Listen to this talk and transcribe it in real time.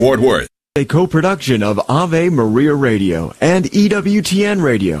Fort Worth. A co-production of Ave Maria Radio and EWTN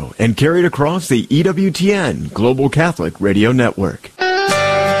Radio and carried across the EWTN Global Catholic Radio Network.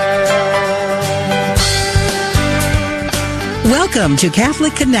 Welcome to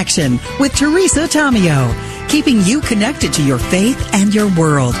Catholic Connection with Teresa Tomeo, keeping you connected to your faith and your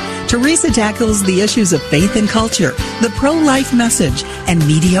world. Teresa tackles the issues of faith and culture, the pro-life message, and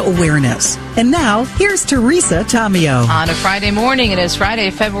media awareness. And now, here's Teresa Tomeo. On a Friday morning, it is Friday,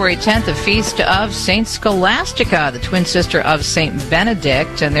 February 10th, the feast of Saint Scholastica, the twin sister of Saint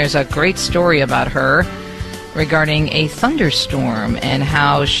Benedict. And there's a great story about her regarding a thunderstorm and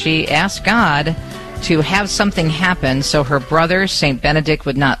how she asked God to have something happen so her brother, St. Benedict,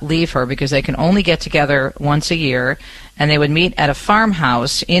 would not leave her because they can only get together once a year, and they would meet at a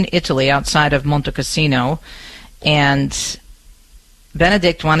farmhouse in Italy outside of Monte Cassino, and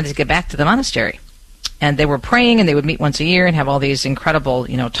Benedict wanted to get back to the monastery. And they were praying, and they would meet once a year and have all these incredible,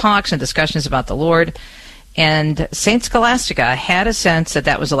 talks and discussions about the Lord. And St. Scholastica had a sense that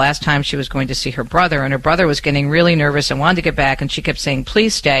that was the last time she was going to see her brother, and her brother was getting really nervous and wanted to get back, and she kept saying,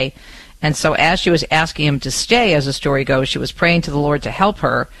 "Please stay." And so as she was asking him to stay, as the story goes, she was praying to the Lord to help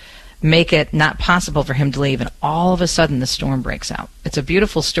her make it not possible for him to leave. And all of a sudden, the storm breaks out. It's a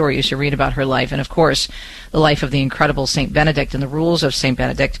beautiful story. You should read about her life. And, of course, the life of the incredible St. Benedict and the rules of St.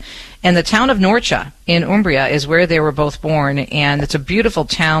 Benedict. And the town of Norcia in Umbria is where they were both born. And it's a beautiful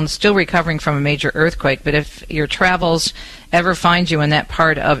town, still recovering from a major earthquake. But if your travels ever find you in that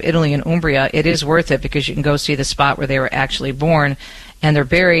part of Italy in Umbria, it is worth it because you can go see the spot where they were actually born. And they're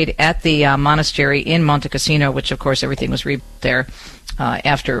buried at the monastery in Monte Cassino, which, of course, everything was rebuilt there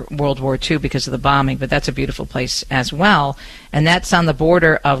after World War II because of the bombing. But that's a beautiful place as well. And that's on the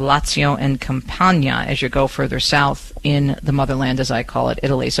border of Lazio and Campania as you go further south in the motherland, as I call it,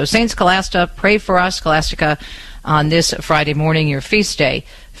 Italy. So St. Scholastica, pray for us, Scholastica, on this Friday morning, your feast day,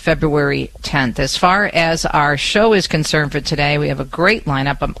 February 10th. As far as our show is concerned for today, we have a great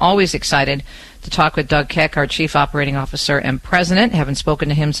lineup. I'm always excited to talk with Doug Keck, our Chief Operating Officer and President. Haven't spoken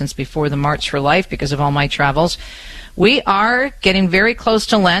to him since before the March for Life because of all my travels. We are getting very close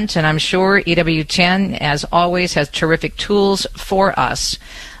to Lent, and I'm sure EWTN, as always, has terrific tools for us.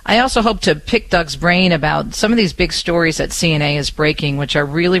 I also hope to pick Doug's brain about some of these big stories that CNA is breaking, which are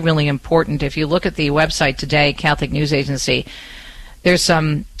really, really important. If you look at the website today, Catholic News Agency, there's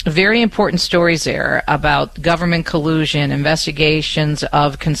some very important stories there about government collusion, investigations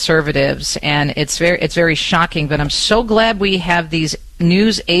of conservatives, and it's very shocking. But I'm so glad we have these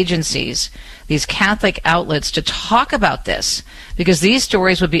news agencies, these Catholic outlets, to talk about this, because these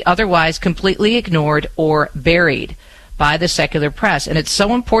stories would be otherwise completely ignored or buried by the secular press. And it's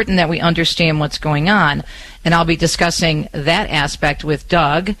so important that we understand what's going on. And I'll be discussing that aspect with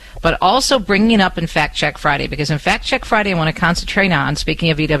Doug, but also bringing it up in Fact Check Friday, because in Fact Check Friday I want to concentrate on,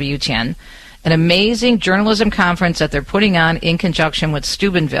 speaking of EWTN, an amazing journalism conference that they're putting on in conjunction with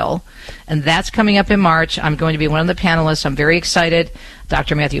Steubenville, and that's coming up in March. I'm going to be one of the panelists. I'm very excited.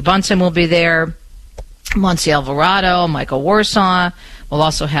 Dr. Matthew Bunson will be there, Monsi Alvarado, Michael Warsaw. We'll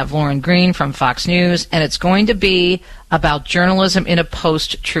also have Lauren Green from Fox News, and it's going to be about journalism in a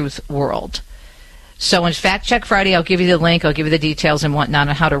post-truth world. So in Fact Check Friday, I'll give you the link, I'll give you the details and whatnot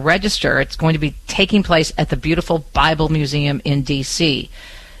on how to register. It's going to be taking place at the beautiful Bible Museum in D.C.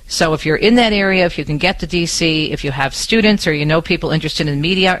 So if you're in that area, if you can get to D.C., if you have students or you know people interested in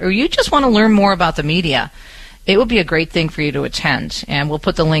media, or you just want to learn more about the media, it would be a great thing for you to attend. And we'll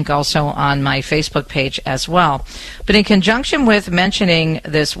put the link also on my Facebook page as well. But in conjunction with mentioning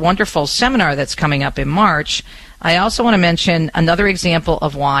this wonderful seminar that's coming up in March, I also want to mention another example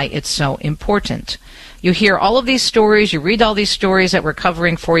of why it's so important. You hear all of these stories, you read all these stories that we're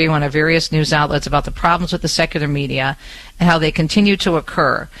covering for you on our various news outlets about the problems with the secular media and how they continue to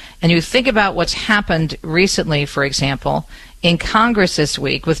occur. And you think about what's happened recently, for example, in Congress this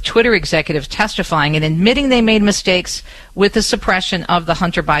week with Twitter executives testifying and admitting they made mistakes with the suppression of the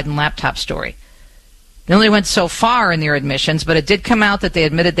Hunter Biden laptop story. They only went so far in their admissions, but it did come out that they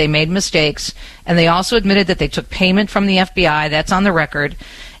admitted they made mistakes, and they also admitted that they took payment from the FBI. That's on the record.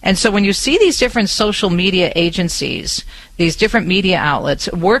 And so when you see these different social media agencies, these different media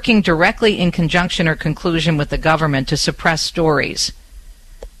outlets working directly in conjunction or conclusion with the government to suppress stories,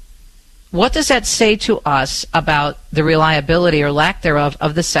 what does that say to us about the reliability or lack thereof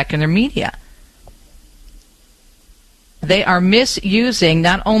of the secular media? They are misusing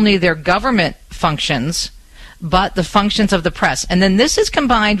not only their government functions, but the functions of the press. And then this is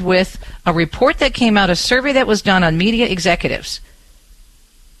combined with a report that came out, a survey that was done on media executives.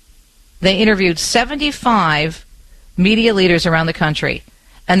 They interviewed 75 media leaders around the country,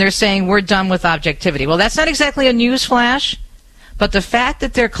 and they're saying we're done with objectivity. Well, that's not exactly a news flash, But the fact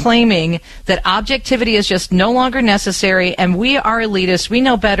that they're claiming that objectivity is just no longer necessary and we are elitists, we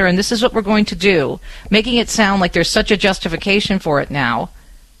know better, and this is what we're going to do, making it sound like there's such a justification for it now,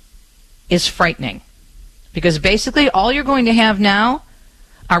 is frightening. Because basically all you're going to have now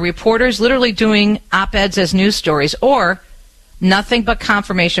are reporters literally doing op-eds as news stories, or nothing but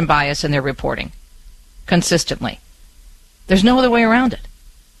confirmation bias in their reporting consistently. There's no other way around it.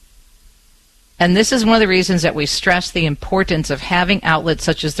 And this is one of the reasons that we stress the importance of having outlets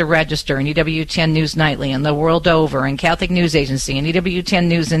such as the Register and EWTN News Nightly and The World Over and Catholic News Agency and EWTN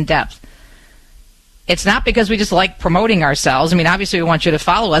News In Depth. It's not because we just like promoting ourselves. I mean, obviously we want you to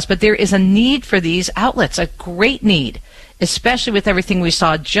follow us, but there is a need for these outlets, a great need, especially with everything we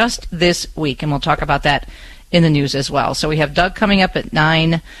saw just this week. And we'll talk about that in the news as well. So we have Doug coming up at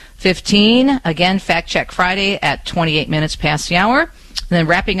 9:15. Again, Fact Check Friday at 28 minutes past the hour. And then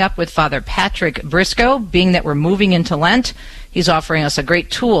wrapping up with Father Patrick Briscoe, being that we're moving into Lent, he's offering us a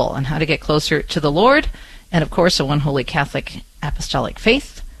great tool on how to get closer to the Lord, and of course a One Holy Catholic Apostolic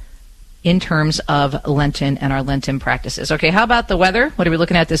Faith in terms of Lenten and our Lenten practices. Okay, how about the weather? What are we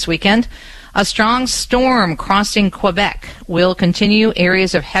looking at this weekend? A strong storm crossing Quebec will continue.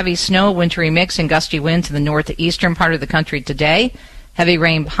 Areas of heavy snow, wintry mix, and gusty winds in the northeastern part of the country today. Heavy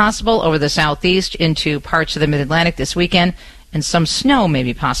rain possible over the southeast into parts of the mid-Atlantic this weekend, and some snow may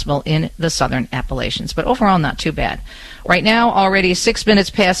be possible in the southern Appalachians. But overall, not too bad. Right now, already 6 minutes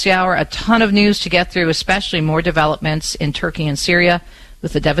past the hour, a ton of news to get through, especially more developments in Turkey and Syria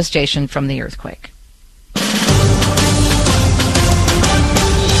with the devastation from the earthquake.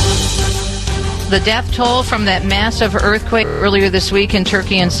 The death toll from that massive earthquake earlier this week in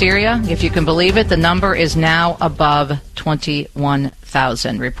Turkey and Syria, if you can believe it, the number is now above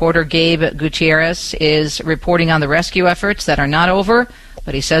 21,000. Reporter Gabe Gutierrez is reporting on the rescue efforts that are not over,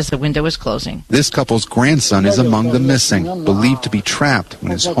 but he says the window is closing. This couple's grandson is among the missing, believed to be trapped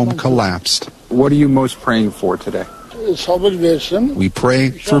when his home collapsed. What are you most praying for today? We pray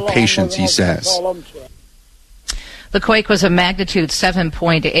for patience, he says. The quake was a magnitude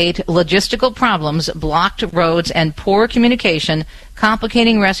 7.8. Logistical problems, blocked roads, and poor communication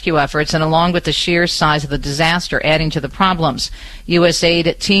complicating rescue efforts, and along with the sheer size of the disaster adding to the problems.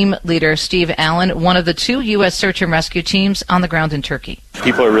 USAID team leader Steve Allen, one of the 2 U.S. search and rescue teams on the ground in Turkey.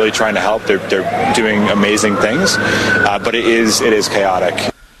 People are really trying to help. They're doing amazing things, but it is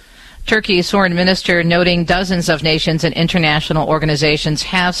chaotic. Turkey's foreign minister noting dozens of nations and international organizations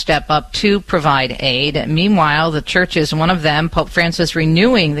have stepped up to provide aid. Meanwhile, the church is one of them. Pope Francis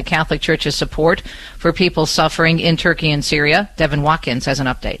renewing the Catholic Church's support for people suffering in Turkey and Syria. Devin Watkins has an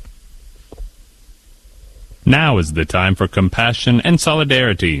update. Now is the time for compassion and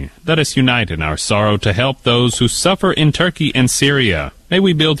solidarity. Let us unite in our sorrow to help those who suffer in Turkey and Syria. May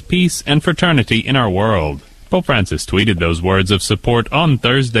we build peace and fraternity in our world. Pope Francis tweeted those words of support on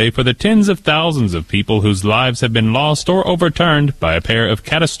Thursday for the tens of thousands of people whose lives have been lost or overturned by a pair of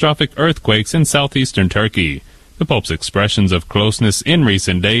catastrophic earthquakes in southeastern Turkey. The Pope's expressions of closeness in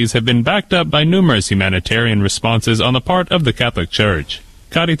recent days have been backed up by numerous humanitarian responses on the part of the Catholic Church.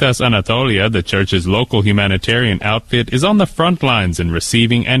 Caritas Anatolia, the Church's local humanitarian outfit, is on the front lines in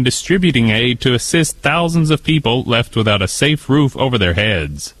receiving and distributing aid to assist thousands of people left without a safe roof over their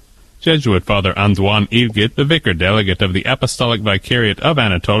heads. Jesuit Father Antoine Ilgit, the vicar delegate of the Apostolic Vicariate of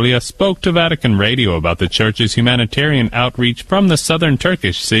Anatolia, spoke to Vatican Radio about the Church's humanitarian outreach from the southern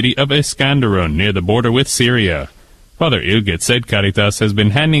Turkish city of Iskenderun, near the border with Syria. Father Ilgit said Caritas has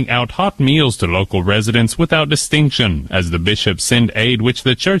been handing out hot meals to local residents without distinction, as the bishops send aid which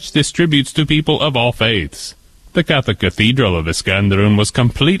the Church distributes to people of all faiths. The Catholic Cathedral of Iskenderun was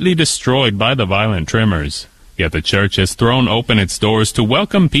completely destroyed by the violent tremors. Yet the Church has thrown open its doors to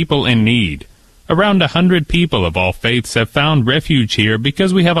welcome people in need. Around 100 people of all faiths have found refuge here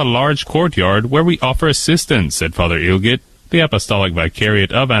because we have a large courtyard where we offer assistance, said Father Ilgit. The Apostolic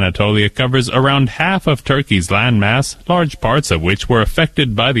Vicariate of Anatolia covers around half of Turkey's landmass, large parts of which were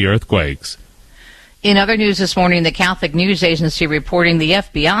affected by the earthquakes. In other news this morning, the Catholic News Agency reporting the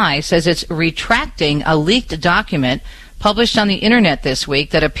FBI says it's retracting a leaked document published on the Internet this week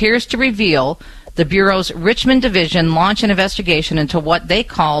that appears to reveal the Bureau's Richmond Division launched an investigation into what they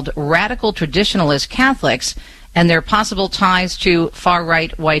called radical traditionalist Catholics and their possible ties to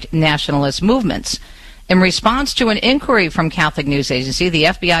far-right white nationalist movements. In response to an inquiry from Catholic News Agency, the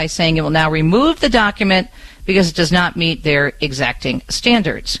FBI is saying it will now remove the document because it does not meet their exacting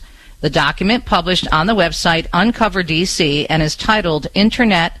standards. The document published on the website Uncover DC and is titled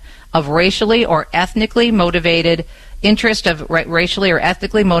Internet of Racially or Ethnically Motivated Interest of racially or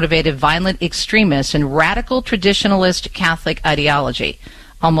ethnically motivated violent extremists and radical traditionalist Catholic ideology,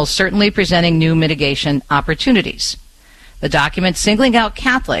 almost certainly presenting new mitigation opportunities. The document singling out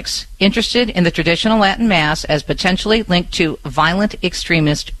Catholics interested in the traditional Latin Mass as potentially linked to violent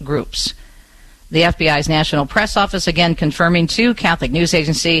extremist groups. The FBI's National Press Office again confirming to Catholic News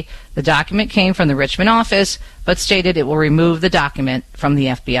Agency the document came from the Richmond office, but stated it will remove the document from the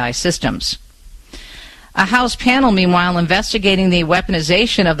FBI systems. A House panel, meanwhile, investigating the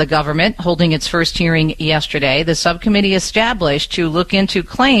weaponization of the government, holding its first hearing yesterday. The subcommittee established to look into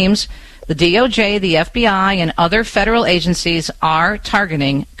claims the DOJ, the FBI, and other federal agencies are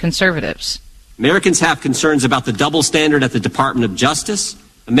targeting conservatives. Americans have concerns about the double standard at the Department of Justice.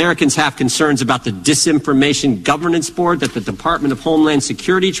 Americans have concerns about the Disinformation Governance Board that the Department of Homeland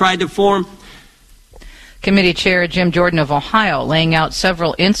Security tried to form. Committee Chair Jim Jordan of Ohio laying out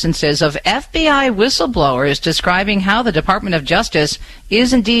several instances of FBI whistleblowers describing how the Department of Justice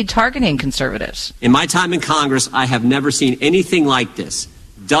is indeed targeting conservatives. In my time in Congress, I have never seen anything like this.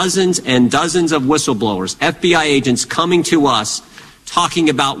 Dozens and dozens of whistleblowers, FBI agents coming to us talking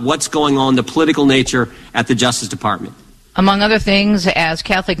about what's going on, the political nature at the Justice Department. Among other things, as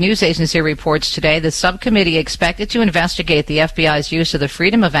Catholic News Agency reports today, the subcommittee expected to investigate the FBI's use of the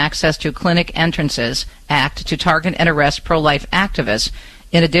Freedom of Access to Clinic Entrances Act to target and arrest pro-life activists,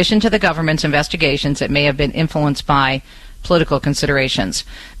 in addition to the government's investigations that may have been influenced by political considerations.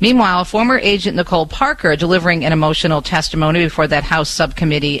 Meanwhile, former agent Nicole Parker delivering an emotional testimony before that House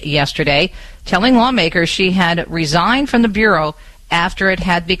subcommittee yesterday, telling lawmakers she had resigned from the Bureau after it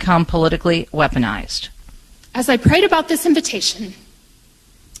had become politically weaponized. As I prayed about this invitation,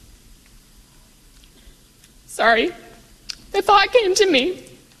 the thought came to me,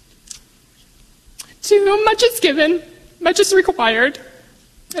 to whom much is given, much is required,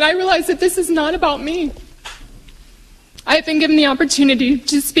 and I realized that this is not about me. I have been given the opportunity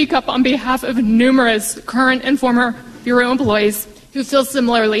to speak up on behalf of numerous current and former Bureau employees who feel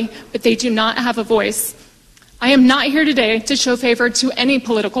similarly, but they do not have a voice. I am not here today to show favor to any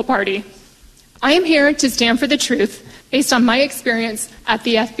political party. I am here to stand for the truth based on my experience at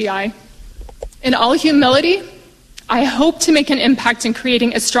the FBI. In all humility, I hope to make an impact in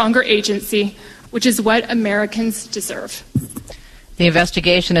creating a stronger agency, which is what Americans deserve. The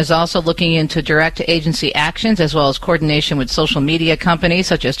investigation is also looking into direct agency actions as well as coordination with social media companies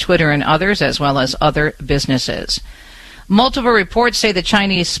such as Twitter and others, as well as other businesses. Multiple reports say the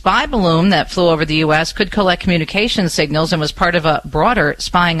Chinese spy balloon that flew over the U.S. could collect communication signals and was part of a broader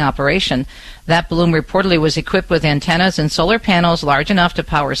spying operation. That balloon reportedly was equipped with antennas and solar panels large enough to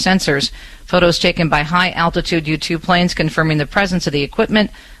power sensors. Photos taken by high-altitude U-2 planes confirming the presence of the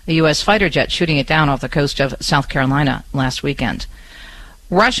equipment, a U.S. fighter jet shooting it down off the coast of South Carolina last weekend.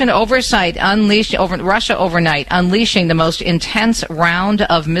 Russia overnight unleashing the most intense round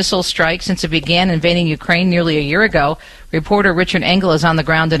of missile strikes since it began invading Ukraine nearly a year ago. Reporter Richard Engel is on the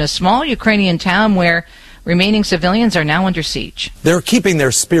ground in a small Ukrainian town where remaining civilians are now under siege. They're keeping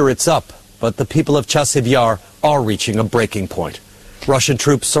their spirits up, but the people of Chasiv Yar are reaching a breaking point. Russian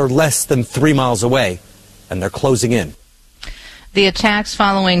troops are less than 3 miles away, and they're closing in. The attacks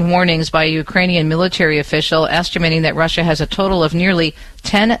following warnings by a Ukrainian military official estimating that Russia has a total of nearly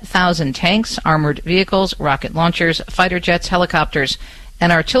 10,000 tanks, armored vehicles, rocket launchers, fighter jets, helicopters,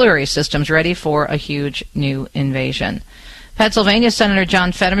 and artillery systems ready for a huge new invasion. Pennsylvania Senator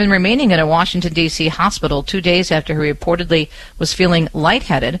John Fetterman remaining in a Washington, D.C. hospital 2 days after he reportedly was feeling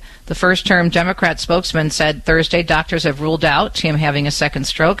lightheaded. The first-term Democrat spokesman said Thursday doctors have ruled out him having a second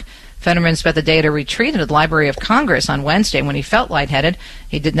stroke. Fetterman spent the day at a retreat at the Library of Congress on Wednesday when he felt lightheaded.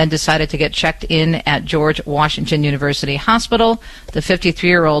 He then decided to get checked in at George Washington University Hospital. The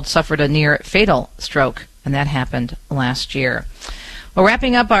 53-year-old suffered a near-fatal stroke, and that happened last year. Well,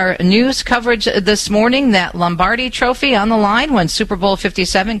 wrapping up our news coverage this morning, that Lombardi Trophy on the line when Super Bowl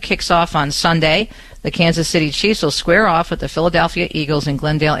 57 kicks off on Sunday. The Kansas City Chiefs will square off with the Philadelphia Eagles in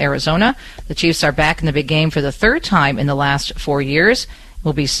Glendale, Arizona. The Chiefs are back in the big game for the third time in the last 4 years.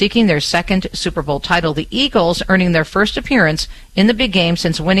 Will be seeking their second Super Bowl title. The Eagles earning their first appearance in the big game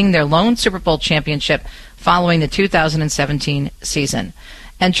since winning their lone Super Bowl championship following the 2017 season.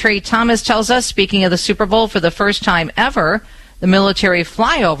 And Trey Thomas tells us, speaking of the Super Bowl, for the first time ever, the military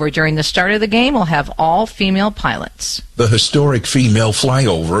flyover during the start of the game will have all female pilots. The historic female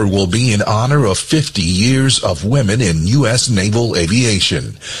flyover will be in honor of 50 years of women in U.S. naval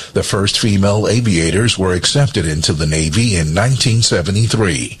aviation. The first female aviators were accepted into the Navy in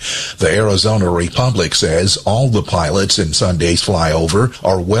 1973. The Arizona Republic says all the pilots in Sunday's flyover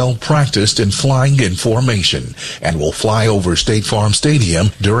are well practiced in flying in formation and will fly over State Farm Stadium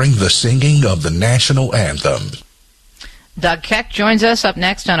during the singing of the national anthem. Doug Keck joins us up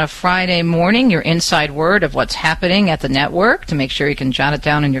next on a Friday morning, your inside word of what's happening at the network. To make sure you can jot it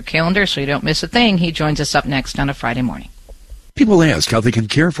down in your calendar so you don't miss a thing, he joins us up next on a Friday morning. People ask how they can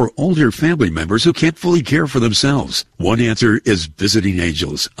care for older family members who can't fully care for themselves. One answer is Visiting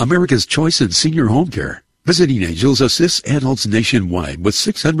Angels, America's choice in senior home care. Visiting Angels assists adults nationwide with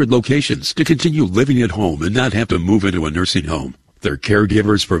 600 locations to continue living at home and not have to move into a nursing home. Their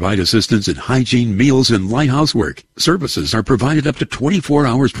caregivers provide assistance in hygiene, meals, and light housework. Services are provided up to 24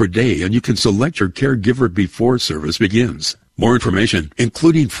 hours per day, and you can select your caregiver before service begins. More information,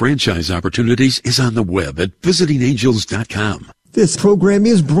 including franchise opportunities, is on the web at visitingangels.com. This program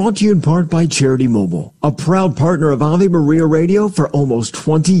is brought to you in part by Charity Mobile, a proud partner of Ave Maria Radio for almost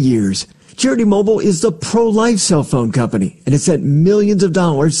 20 years. Charity Mobile is the pro-life cell phone company, and it's sent millions of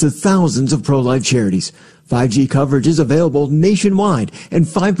dollars to thousands of pro-life charities. 5G coverage is available nationwide, and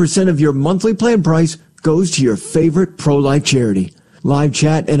 5% of your monthly plan price goes to your favorite pro-life charity. Live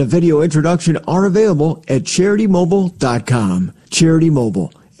chat and a video introduction are available at CharityMobile.com. Charity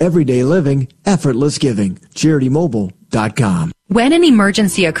Mobile. Everyday living, effortless giving. CharityMobile.com. When an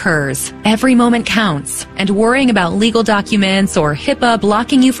emergency occurs, every moment counts, and worrying about legal documents or HIPAA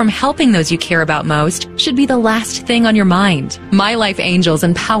blocking you from helping those you care about most should be the last thing on your mind. My Life Angels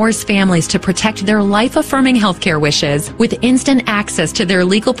empowers families to protect their life-affirming healthcare wishes with instant access to their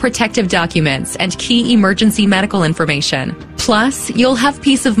legal protective documents and key emergency medical information. Plus, you'll have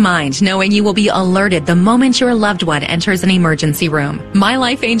peace of mind knowing you will be alerted the moment your loved one enters an emergency room.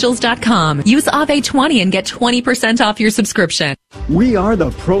 MyLifeAngels.com. Use AVE20 and get 20% off your subscription. We are the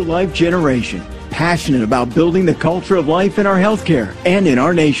pro-life generation, passionate about building the culture of life in our healthcare and in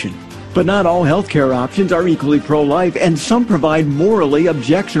our nation. But not all healthcare options are equally pro-life, and some provide morally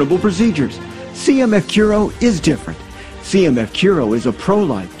objectionable procedures. CMF Curo is different. CMF Curo is a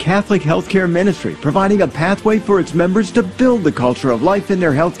pro-life Catholic healthcare ministry providing a pathway for its members to build the culture of life in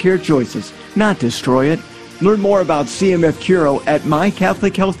their healthcare choices, not destroy it. Learn more about CMF Curo at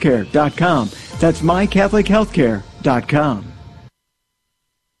mycatholichealthcare.com. That's mycatholichealthcare.com.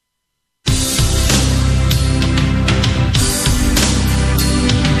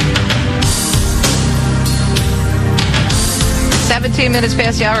 Minutes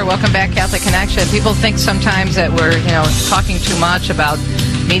past the hour. Welcome back, Catholic Connection. People think sometimes that we're, talking too much about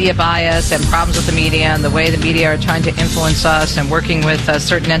media bias and problems with the media and the way the media are trying to influence us and working with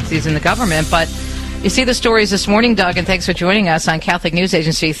certain entities in the government. But you see the stories this morning, Doug, and thanks for joining us on Catholic News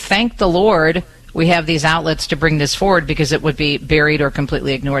Agency. Thank the Lord we have these outlets to bring this forward because it would be buried or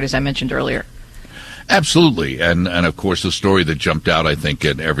completely ignored, as I mentioned earlier. Absolutely. And of course, the story that jumped out, I think,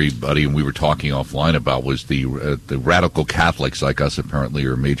 at everybody, and we were talking offline about, was the radical Catholics like us apparently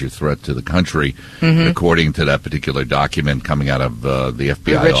are a major threat to the country, according to that particular document coming out of the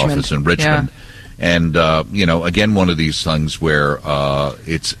FBI office in Richmond. Yeah. And, again, one of these things where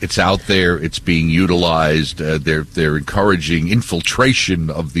it's out there, it's being utilized, they're encouraging infiltration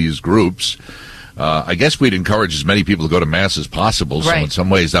of these groups. I guess we'd encourage as many people to go to Mass as possible. So in some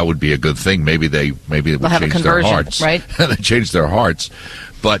ways that would be a good thing. Maybe they would change their hearts. Right? They change their hearts.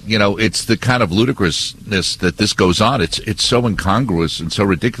 But, it's the kind of ludicrousness that this goes on. It's so incongruous and so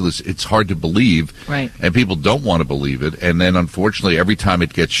ridiculous, it's hard to believe. Right. And people don't want to believe it. And then, unfortunately, every time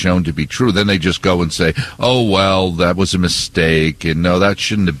it gets shown to be true, then they just go and say, oh, well, that was a mistake. And no, that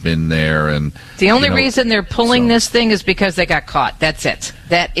shouldn't have been there. And the only reason they're pulling this thing is because they got caught. That's it.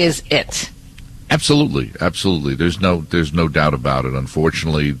 That is it. Absolutely, absolutely. There's no doubt about it.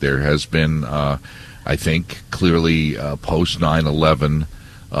 Unfortunately, there has been, I think, clearly post 9/11.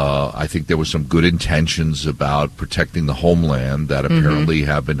 I think there were some good intentions about protecting the homeland that apparently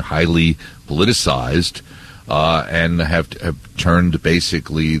have been highly politicized and have turned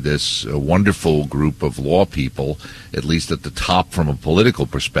basically this wonderful group of law people, at least at the top from a political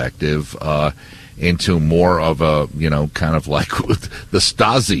perspective, into more of a, kind of like the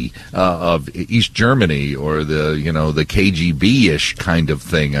Stasi of East Germany, or the KGB-ish kind of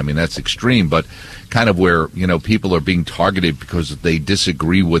thing. I mean, that's extreme, but kind of where, people are being targeted because they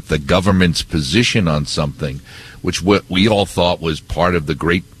disagree with the government's position on something, which we all thought was part of the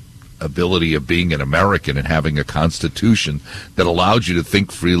great ability of being an American and having a constitution that allowed you to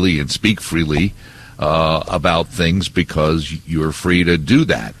think freely and speak freely about things, because you're free to do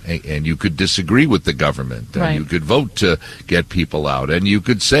that, and you could disagree with the government, and you could vote to get people out, and you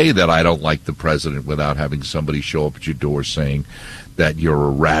could say that I don't like the president without having somebody show up at your door saying that you're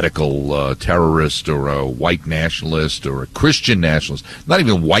a radical terrorist or a white nationalist or a Christian nationalist. Not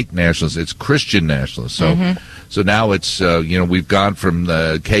even white nationalist, it's Christian nationalist. So So now it's, we've gone from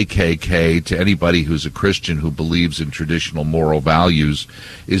the KKK to anybody who's a Christian who believes in traditional moral values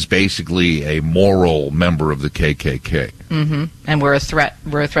is basically a moral member of the KKK. Mm-hmm. And we're a threat.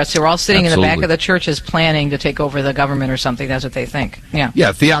 We're a threat. So we're all sitting Absolutely. in the back of the churches planning to take over the government or something. That's what they think. Yeah.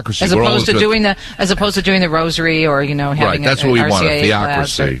 Yeah, theocracy. As opposed to doing the rosary or having right. That's what we want, a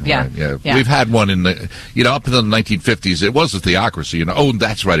theocracy. Class or, yeah. We've had one in the up until the 1950s. It was a theocracy. Oh,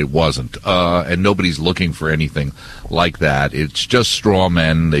 that's right. It wasn't. And nobody's looking for anything like that. It's just straw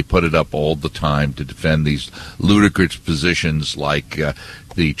men. They put it up all the time to defend these ludicrous positions like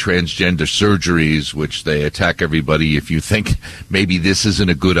the transgender surgeries, which they attack everybody. If you think maybe this isn't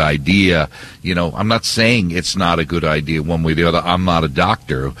a good idea, I'm not saying it's not a good idea one way or the other. I'm not a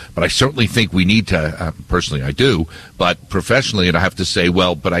doctor, but I certainly think we need to, personally I do, but professionally I have to say,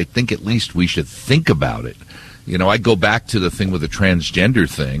 but I think at least we should think about it. I go back to the thing with the transgender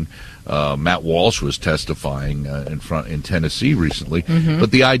thing. Matt Walsh was testifying in Tennessee recently,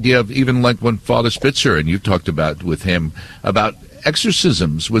 but the idea of even like when Father Spitzer, and you talked about with him about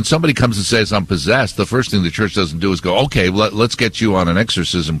exorcisms, when somebody comes and says I'm possessed, the first thing the church doesn't do is go, okay, let's get you on an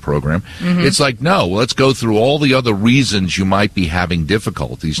exorcism program. It's like, no, let's go through all the other reasons you might be having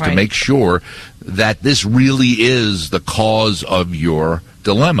difficulties to make sure that this really is the cause of your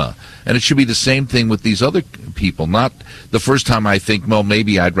dilemma. And it should be the same thing with these other people. Not the first time I think,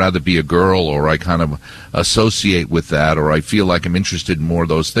 maybe I'd rather be a girl, or I kind of associate with that, or I feel like I'm interested in more of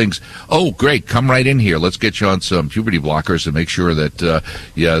those things. Oh, great, come right in here. Let's get you on some puberty blockers and make sure that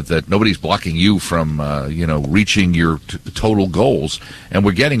that nobody's blocking you from reaching your total goals. And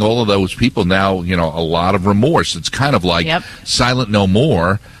we're getting all of those people now, a lot of remorse. It's kind of like Silent No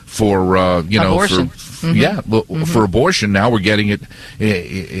More for abortion. For abortion. Now we're getting it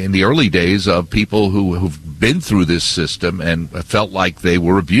in the early days of people who've been through this system and felt like they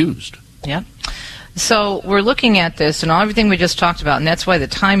were abused. Yeah. So we're looking at this and everything we just talked about, and that's why the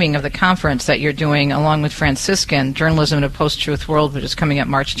timing of the conference that you're doing along with Franciscan, Journalism in a Post-Truth World, which is coming up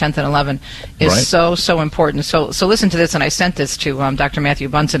March 10th and 11th, is so important. So listen to this, and I sent this to Dr. Matthew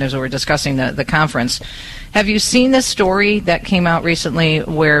Bunson as we were discussing the conference. Have you seen this story that came out recently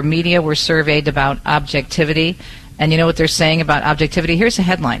where media were surveyed about objectivity? And you know what they're saying about objectivity? Here's a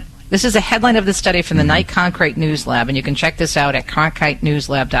headline. This is a headline of the study from the Knight Cronkite News Lab, and you can check this out at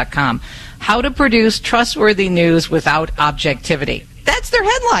CronkiteNewsLab.com. How to produce trustworthy news without objectivity. That's their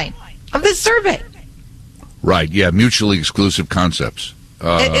headline of this survey. Right, yeah, mutually exclusive concepts.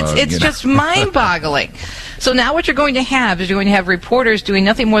 It's just mind-boggling. So now what you're going to have is you're going to have reporters doing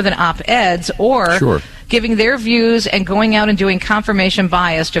nothing more than op-eds or giving their views and going out and doing confirmation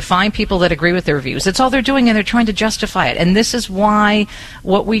bias to find people that agree with their views. That's all they're doing, and they're trying to justify it. And this is why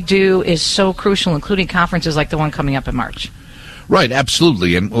what we do is so crucial, including conferences like the one coming up in March. Right,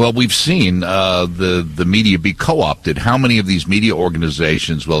 absolutely. And, we've seen the media be co-opted. How many of these media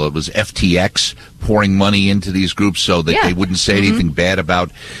organizations, it was FTX pouring money into these groups so that they wouldn't say anything bad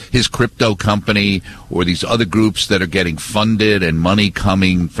about his crypto company, or these other groups that are getting funded and money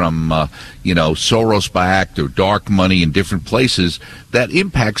coming from, Soros-backed or dark money in different places that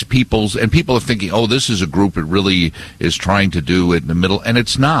impacts and people are thinking, this is a group that really is trying to do it in the middle, and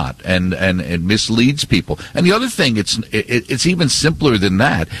it's not, and it misleads people. And the other thing, it's even simpler than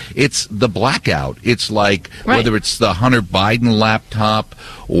that. It's the blackout. It's like whether it's the Hunter Biden laptop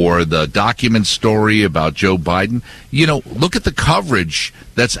or the document story about Joe Biden. Look at the coverage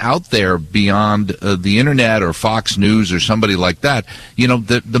that's out there beyond the internet or Fox News or somebody like that.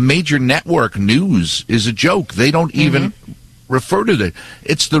 The major network news is a joke. They don't even refer to it.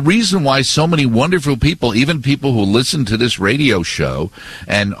 It's the reason why so many wonderful people, even people who listen to this radio show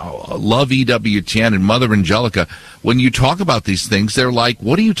and love EWTN and Mother Angelica, when you talk about these things, they're like,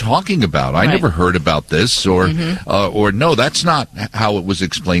 what are you talking about? I never heard about this, or no, that's not how it was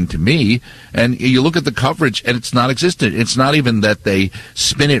explained to me. And you look at the coverage, and it's not existent. It's not even that they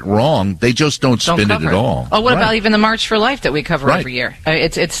spin it wrong. They just don't spin it at all. Oh, what about even the March for Life that we cover every year?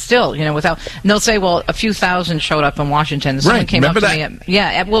 It's still, without, and they'll say, a few thousand showed up in Washington. Someone came up to me.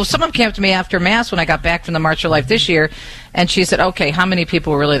 Someone came up to me after Mass when I got back from the March for Life this year, and she said, okay, how many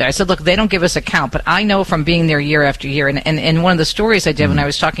people were really there? I said, look, they don't give us a count, but I know from being there year after year. And one of the stories I did when I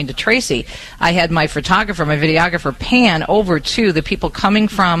was talking to Tracy, I had my photographer, my videographer, pan over to the people coming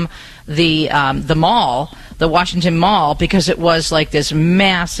from the mall, the Washington Mall, because it was like this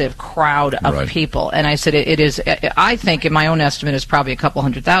massive crowd of people. And I said, it is, I think in my own estimate, it's probably a couple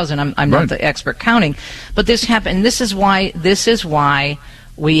 100,000. I'm not the expert counting. But this happened. This is why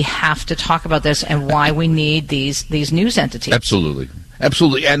we have to talk about this and why we need these news entities. Absolutely.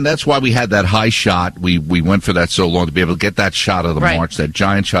 Absolutely, and that's why we had that high shot. We went for that so long to be able to get that shot of the march, that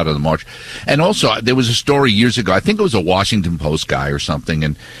giant shot of the march. And also, there was a story years ago, I think it was a Washington Post guy or something,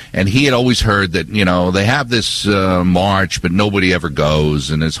 and he had always heard that, they have this march, but nobody ever goes,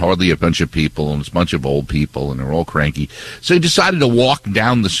 and there's hardly a bunch of people, and it's a bunch of old people, and they're all cranky. So he decided to walk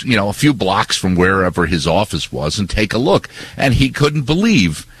down a few blocks from wherever his office was and take a look. And he couldn't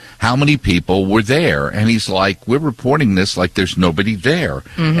believe how many people were there. And he's like, we're reporting this like there's nobody there.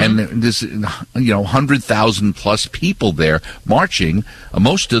 And there's, 100,000 plus people there marching,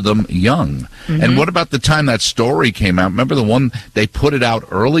 most of them young. And what about the time that story came out? Remember the one, they put it out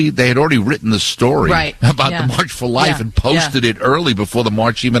early? They had already written the story about the March for Life and posted it early before the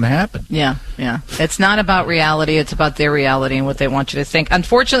march even happened. Yeah. It's not about reality. It's about their reality and what they want you to think.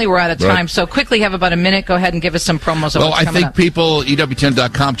 Unfortunately, we're out of time. So quickly, have about a minute. Go ahead and give us some promos. Well, I think people,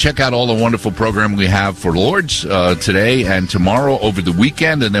 EWTN.com, check out all the wonderful programming we have for Lords today and tomorrow over the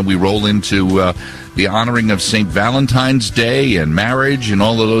weekend, and then we roll into the honoring of St. Valentine's Day and marriage and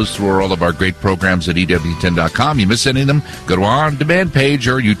all of those through all of our great programs at EWTN.com. You miss any of them, go to our on-demand page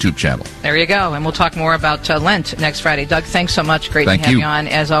or YouTube channel. There you go, and we'll talk more about Lent next Friday. Doug, thanks so much. Great to have you on,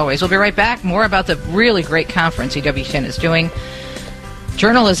 as always. We'll be right back. More about the really great conference EWTN is doing.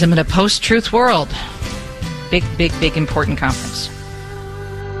 Journalism in a post-truth world. Big, big, big important conference.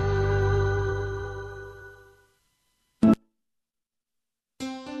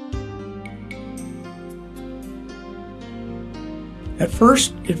 At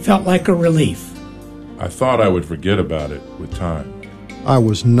first, it felt like a relief. I thought I would forget about it with time. I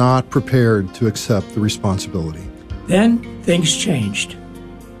was not prepared to accept the responsibility. Then, things changed.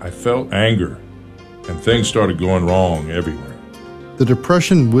 I felt anger, and things started going wrong everywhere. The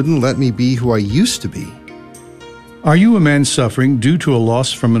depression wouldn't let me be who I used to be. Are you a man suffering due to a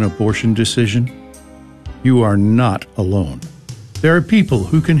loss from an abortion decision? You are not alone. There are people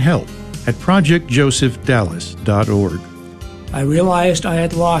who can help at ProjectJosephDallas.org. I realized I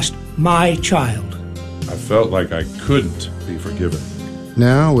had lost my child. I felt like I couldn't be forgiven.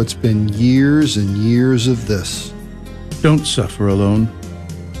 Now it's been years and years of this. Don't suffer alone.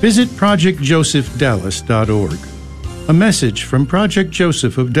 Visit ProjectJosephDallas.org. A message from Project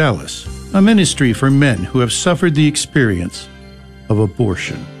Joseph of Dallas, a ministry for men who have suffered the experience of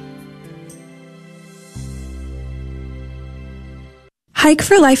abortion. Hike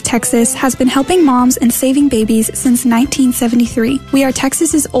for Life Texas has been helping moms and saving babies since 1973. We are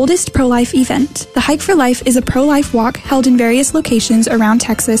Texas's oldest pro-life event. The Hike for Life is a pro-life walk held in various locations around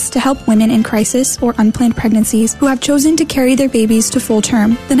Texas to help women in crisis or unplanned pregnancies who have chosen to carry their babies to full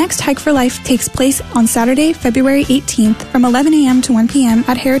term. The next Hike for Life takes place on Saturday, February 18th from 11 a.m. to 1 p.m.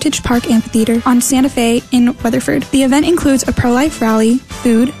 at Heritage Park Amphitheater on Santa Fe in Weatherford. The event includes a pro-life rally,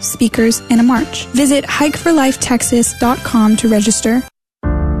 food, speakers, and a march. Visit hikeforlifetexas.com to register.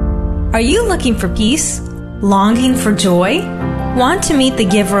 Are you looking for peace? Longing for joy? Want to meet the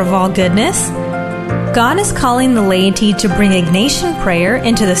giver of all goodness? God is calling the laity to bring Ignatian prayer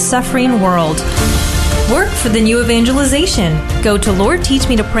into the suffering world. Work for the new evangelization. Go to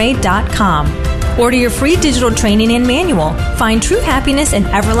LordTeachMeToPray.com. Order your free digital training and manual. Find true happiness and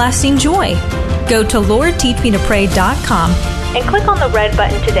everlasting joy. Go to LordTeachMeToPray.com and click on the red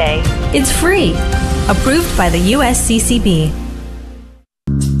button today. It's free. Approved by the USCCB.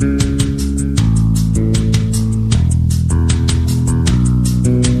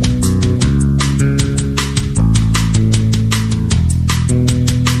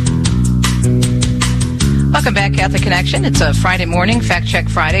 Welcome back, Catholic Connection. It's a Friday morning, Fact Check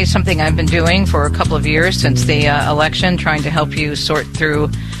Friday, something I've been doing for a couple of years since the election, trying to help you sort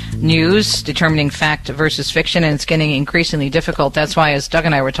through news, determining fact versus fiction, and it's getting increasingly difficult. That's why, as Doug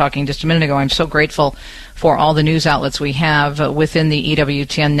and I were talking just a minute ago, I'm so grateful for all the news outlets we have within the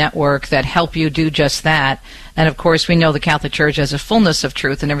EWTN network that help you do just that. And, of course, we know the Catholic Church has a fullness of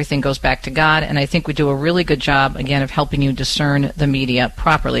truth and everything goes back to God. And I think we do a really good job, again, of helping you discern the media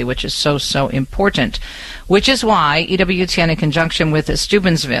properly, which is so, so important. Which is why EWTN, in conjunction with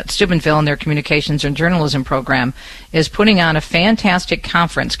Steubenville and their communications and journalism program, is putting on a fantastic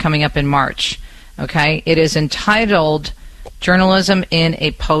conference coming up in March. Okay? It is entitled Journalism in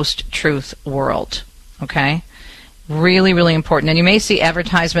a Post-Truth World. Okay? Really, really important. And you may see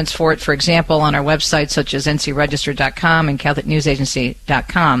advertisements for it, for example, on our websites such as ncregister.com and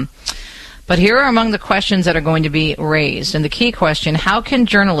catholicnewsagency.com. But here are among the questions that are going to be raised. And the key question, how can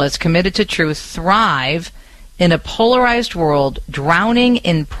journalists committed to truth thrive in a polarized world drowning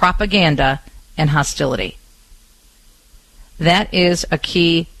in propaganda and hostility? That is a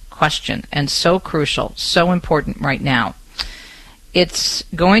key question and so crucial, so important right now. It's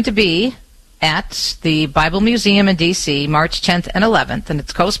going to be at the Bible Museum in D.C., March 10th and 11th, and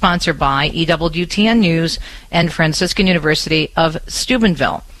it's co-sponsored by EWTN News and Franciscan University of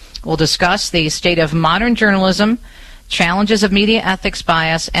Steubenville. We'll discuss the state of modern journalism, challenges of media ethics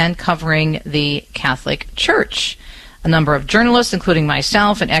bias, and covering the Catholic Church. A number of journalists, including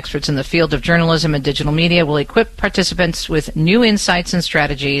myself and experts in the field of journalism and digital media, will equip participants with new insights and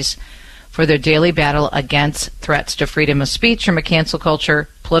strategies for their daily battle against threats to freedom of speech from a cancel culture,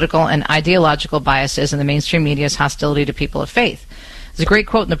 political and ideological biases, and the mainstream media's hostility to people of faith. There's a great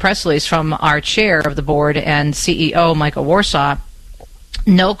quote in the press release from our chair of the board and CEO, Michael Warsaw.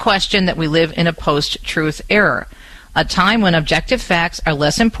 No question that we live in a post-truth era, a time when objective facts are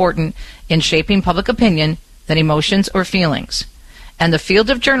less important in shaping public opinion than emotions or feelings. And the field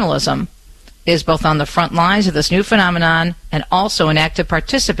of journalism is both on the front lines of this new phenomenon and also an active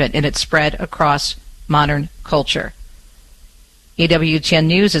participant in its spread across modern culture. EWTN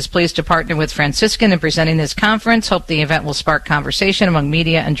News is pleased to partner with Franciscan in presenting this conference. Hope the event will spark conversation among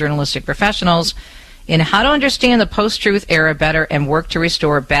media and journalistic professionals in how to understand the post-truth era better and work to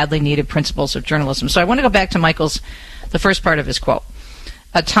restore badly needed principles of journalism. So I want to go back to the first part of his quote.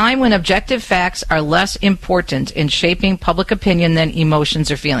 A time when objective facts are less important in shaping public opinion than emotions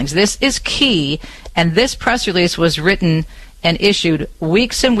or feelings. This is key, and this press release was written and issued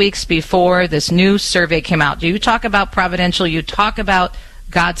weeks and weeks before this new survey came out. You talk about providential, you talk about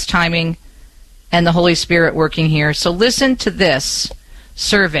God's timing and the Holy Spirit working here. So listen to this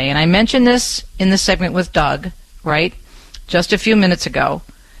survey, and I mentioned this in the segment with Doug, right, just a few minutes ago,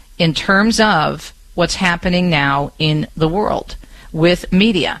 in terms of what's happening now in the world with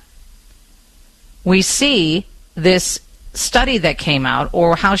media. We see this study that came out,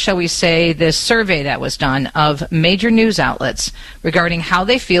 or how shall we say, this survey that was done of major news outlets regarding how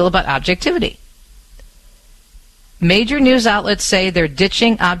they feel about objectivity. Major news outlets say they're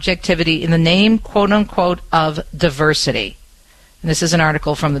ditching objectivity in the name, quote-unquote, of diversity. And this is an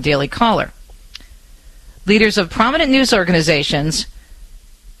article from the Daily Caller. Leaders of prominent news organizations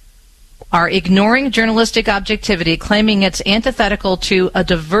are ignoring journalistic objectivity, claiming it's antithetical to a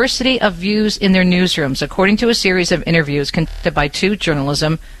diversity of views in their newsrooms, according to a series of interviews conducted by two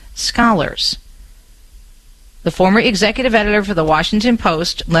journalism scholars. The former executive editor for the Washington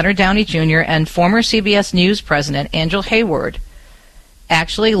Post, Leonard Downey Jr., and former CBS News president, Angel Hayward,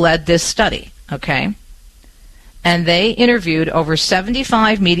 actually led this study, okay? And they interviewed over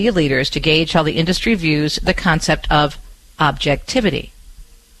 75 media leaders to gauge how the industry views the concept of objectivity.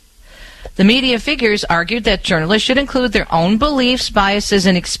 The media figures argued that journalists should include their own beliefs, biases,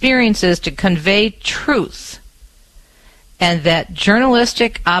 and experiences to convey truth, and that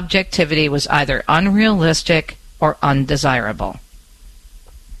journalistic objectivity was either unrealistic or undesirable.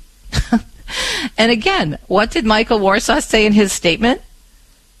 And again, what did Michael Warsaw say in his statement?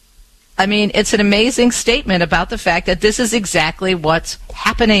 I mean, it's an amazing statement about the fact that this is exactly what's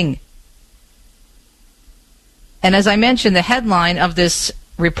happening. And as I mentioned, the headline of this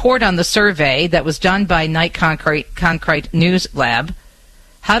report on the survey that was done by Knight Concrete News Lab,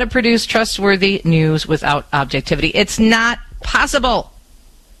 How to Produce Trustworthy News Without Objectivity. It's not possible.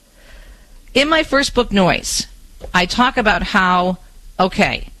 In my first book, Noise, I talk about how,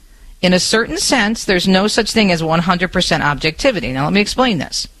 okay, in a certain sense, there's no such thing as 100% objectivity. Now, let me explain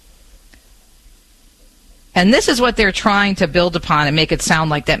this. And this is what they're trying to build upon and make it sound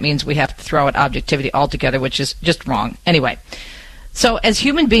like that means we have to throw out objectivity altogether, which is just wrong. Anyway, so as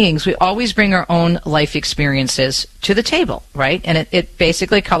human beings, we always bring our own life experiences to the table, right? And it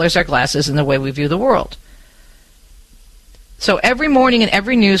basically colors our glasses in the way we view the world. So every morning in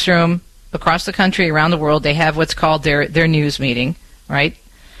every newsroom across the country, around the world, they have what's called their news meeting, right?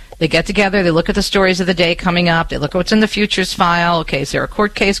 They get together, they look at the stories of the day coming up, they look at what's in the futures file. Okay, is there a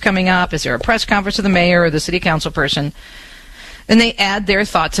court case coming up? Is there a press conference with the mayor or the city council person? And they add their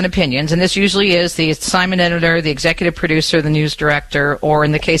thoughts and opinions, and this usually is the assignment editor, the executive producer, the news director, or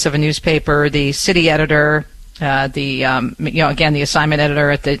in the case of a newspaper, the city editor, the assignment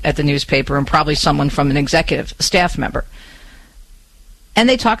editor at the newspaper, and probably someone from an executive staff member. And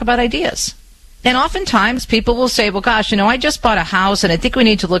they talk about ideas. And oftentimes people will say, well, gosh, I just bought a house and I think we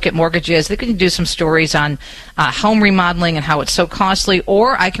need to look at mortgages. I think we can do some stories on home remodeling and how it's so costly.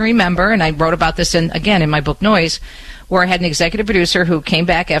 Or I can remember, and I wrote about this in my book Noise, where I had an executive producer who came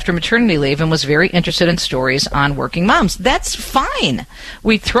back after maternity leave and was very interested in stories on working moms. That's fine.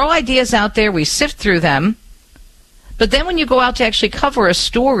 We throw ideas out there, we sift through them. But then when you go out to actually cover a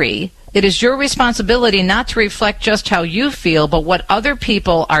story, it is your responsibility not to reflect just how you feel, but what other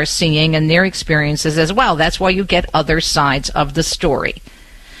people are seeing and their experiences as well. That's why you get other sides of the story.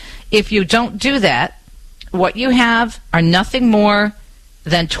 If you don't do that, what you have are nothing more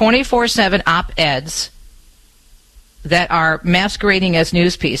than 24/7 op-eds that are masquerading as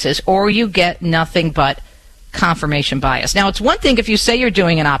news pieces, or you get nothing but confirmation bias. Now, it's one thing if you say you're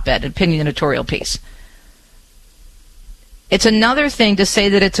doing an op-ed, opinion editorial piece. It's another thing to say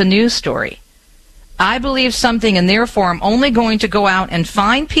that it's a news story. I believe something, and therefore I'm only going to go out and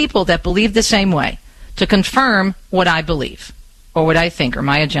find people that believe the same way to confirm what I believe or what I think or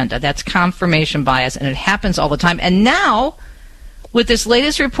my agenda. That's confirmation bias, and it happens all the time. And now, with this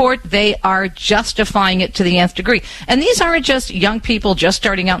latest report, they are justifying it to the nth degree. And these aren't just young people just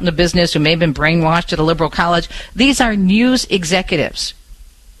starting out in the business who may have been brainwashed at a liberal college. These are news executives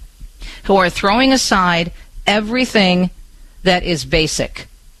who are throwing aside everything that is basic,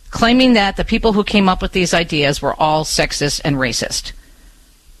 claiming that the people who came up with these ideas were all sexist and racist.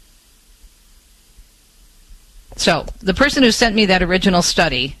 So, the person who sent me that original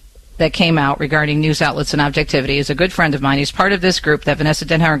study that came out regarding news outlets and objectivity is a good friend of mine. He's part of this group that Vanessa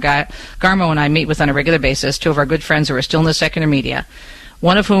Denhauer Garmo and I meet with on a regular basis, two of our good friends who are still in the secular media,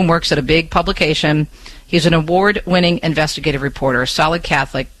 one of whom works at a big publication. He's an award-winning investigative reporter, a solid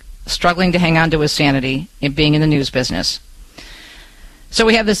Catholic, struggling to hang on to his sanity in being in the news business. So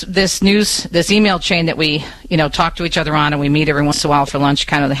we have this email chain that we, talk to each other on, and we meet every once in a while for lunch,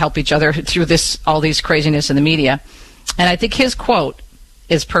 kind of to help each other through all these craziness in the media. And I think his quote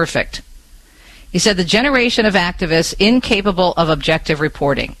is perfect. He said, "The generation of activists incapable of objective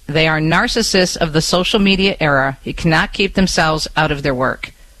reporting. They are narcissists of the social media era who cannot keep themselves out of their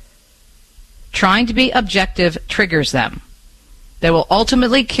work. Trying to be objective triggers them. They will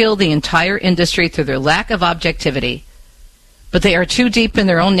ultimately kill the entire industry through their lack of objectivity, but they are too deep in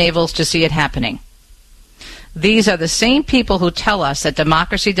their own navels to see it happening. These are the same people who tell us that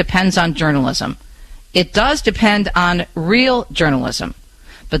democracy depends on journalism. It does depend on real journalism,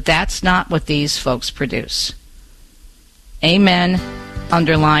 but that's not what these folks produce." Amen,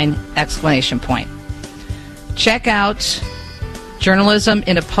 underline, exclamation point. Check out Journalism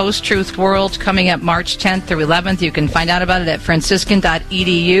in a Post-Truth World coming up March 10th through 11th. You can find out about it at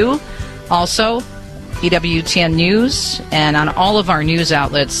franciscan.edu. Also, EWTN News, and on all of our news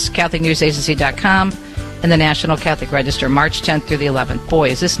outlets, CatholicNewsAgency.com, and the National Catholic Register, March 10th through the 11th. Boy,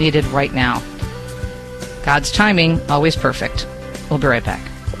 is this needed right now. God's timing, always perfect. We'll be right back.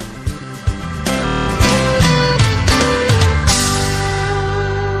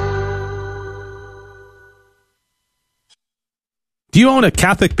 Do you own a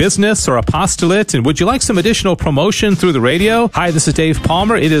Catholic business or apostolate, and would you like some additional promotion through the radio? Hi, this is Dave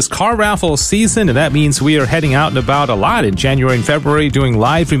Palmer. It is car raffle season, and that means we are heading out and about a lot in January and February doing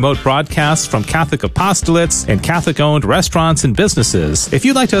live remote broadcasts from Catholic apostolates and Catholic-owned restaurants and businesses. If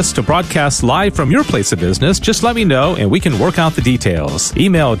you'd like us to broadcast live from your place of business, just let me know, and we can work out the details.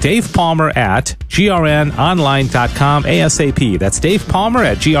 Email Dave Palmer at grnonline.com ASAP. That's Dave Palmer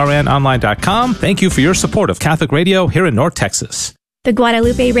at grnonline.com. Thank you for your support of Catholic Radio here in North Texas. The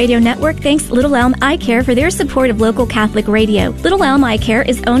Guadalupe Radio Network thanks Little Elm Eye Care for their support of local Catholic radio. Little Elm Eye Care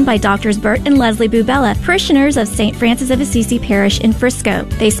is owned by Drs. Bert and Leslie Bubella, parishioners of St. Francis of Assisi Parish in Frisco.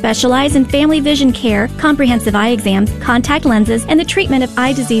 They specialize in family vision care, comprehensive eye exams, contact lenses, and the treatment of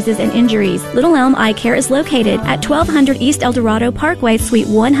eye diseases and injuries. Little Elm Eye Care is located at 1200 East El Dorado Parkway, Suite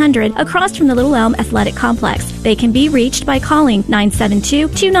 100, across from the Little Elm Athletic Complex. They can be reached by calling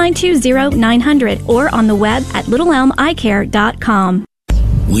 972-292-0900 or on the web at littleelmeyecare.com.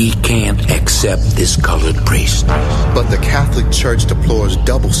 We can't accept this colored priest. But the Catholic Church deplores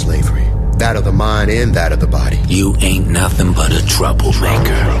double slavery, that of the mind and that of the body. You ain't nothing but a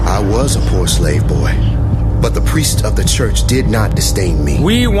troublemaker. I was a poor slave boy, but the priest of the church did not disdain me.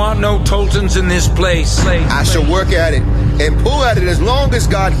 We want no Toltons in this place. I shall work at it and pull at it as long as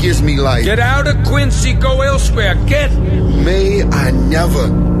God gives me life. Get out of Quincy, go elsewhere, get! May I never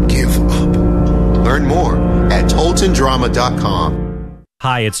give up. Learn more at ToltonDrama.com.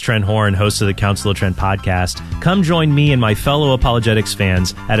 Hi, it's Trent Horn, host of the Council of Trent podcast. Come join me and my fellow apologetics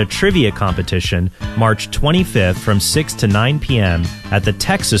fans at a trivia competition March 25th from 6 to 9 p.m. at the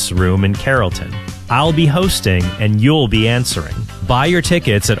Texas Room in Carrollton. I'll be hosting and you'll be answering. Buy your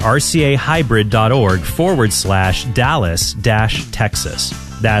tickets at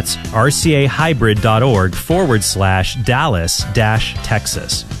rcahybrid.org/Dallas-Texas. That's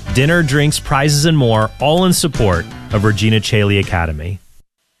rcahybrid.org/Dallas-Texas. Dinner, drinks, prizes, and more, all in support of Regina Caeli Academy.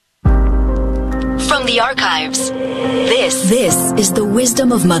 From the archives, this is the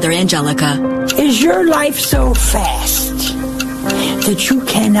wisdom of Mother Angelica. Is your life so fast that you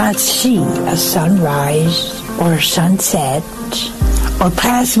cannot see a sunrise or a sunset or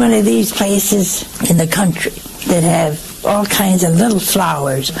pass one of these places in the country that have all kinds of little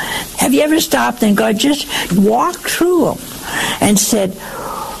flowers? Have you ever stopped and go, just walk through them? and said,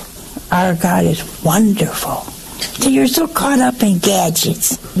 our God is wonderful. So you're so caught up in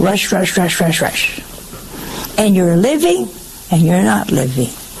gadgets. Rush, rush, rush, rush, rush. And you're living, and you're not living.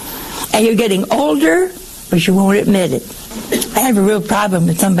 And you're getting older, but you won't admit it. I have a real problem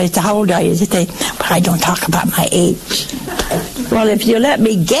with somebody say, how old are you? They say, but I don't talk about my age. Well, if you let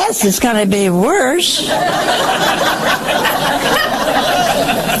me guess, it's going to be worse.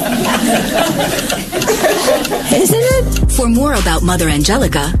 Isn't it? For more about Mother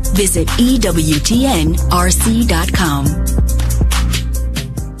Angelica, visit EWTNRC.com.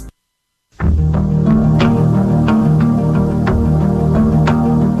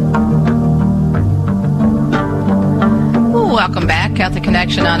 Welcome back, Catholic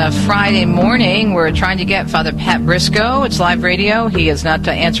Connection on a Friday morning. We're trying to get Father Pat Briscoe. It's live radio. He is not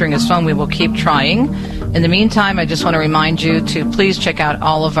answering his phone. We will keep trying. In the meantime, I just want to remind you to please check out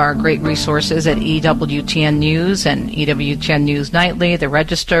all of our great resources at EWTN News and EWTN News Nightly, The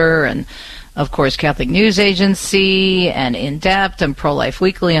Register, and, of course, Catholic News Agency, and In Depth, and Pro-Life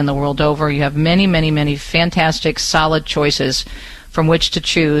Weekly, and the world over. You have many, many, many fantastic, solid choices from which to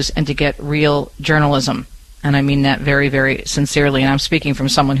choose and to get real journalism. And I mean that very, very sincerely. And I'm speaking from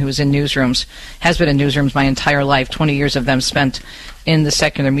someone who is in newsrooms, has been in newsrooms my entire life, 20 years of them spent in the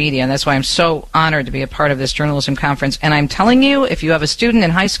secular media. And that's why I'm so honored to be a part of this journalism conference. And I'm telling you, if you have a student in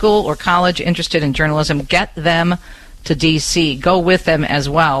high school or college interested in journalism, get them to D.C. Go with them as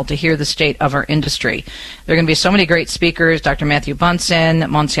well to hear the state of our industry. There are going to be so many great speakers. Dr. Matthew Bunson,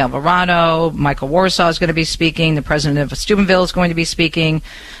 Monse Alvarado, Michael Warsaw is going to be speaking. The president of Steubenville is going to be speaking.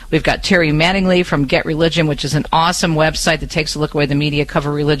 We've got Terry Mattingly from Get Religion, which is an awesome website that takes a look away the media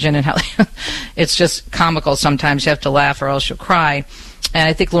cover religion and how it's just comical sometimes. You have to laugh or else you'll cry. And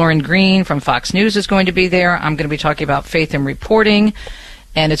I think Lauren Green from Fox News is going to be there. I'm going to be talking about faith and reporting.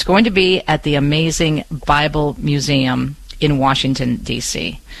 And it's going to be at the amazing Bible Museum in Washington,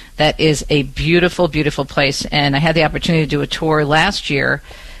 D.C. That is a beautiful, beautiful place. And I had the opportunity to do a tour last year,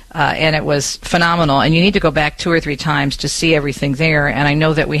 and it was phenomenal. And you need to go back 2 or 3 times to see everything there. And I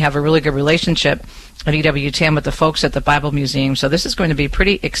know that we have a really good relationship at EWTN with the folks at the Bible Museum. So this is going to be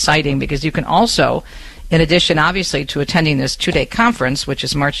pretty exciting because you can also, in addition, obviously, to attending this 2-day conference, which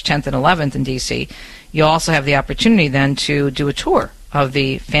is March 10th and 11th in D.C., you'll also have the opportunity then to do a tour of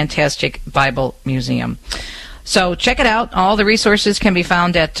the fantastic Bible Museum. So check it out. All the resources can be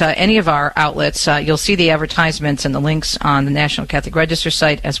found at any of our outlets. You'll see the advertisements and the links on the National Catholic Register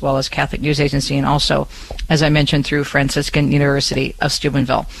site as well as Catholic News Agency and also, as I mentioned, through Franciscan University of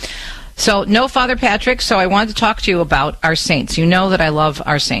Steubenville. So no Father Patrick, so I wanted to talk to you about our saints. You know that I love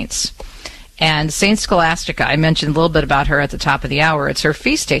our saints. And Saint Scholastica, I mentioned a little bit about her at the top of the hour. It's her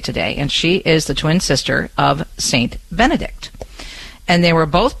feast day today, and she is the twin sister of Saint Benedict. And they were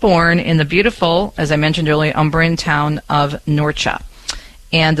both born in the beautiful, as I mentioned earlier, Umbrian town of Norcia.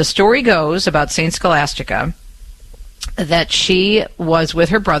 And the story goes about Saint Scholastica that she was with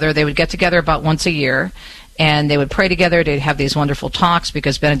her brother. They would get together about once a year, and they would pray together. They'd have these wonderful talks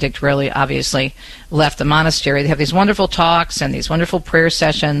because Benedict really obviously left the monastery. They'd have these wonderful talks and these wonderful prayer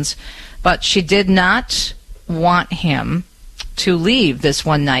sessions. But she did not want him to leave this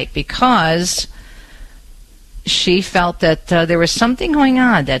one night because she felt that there was something going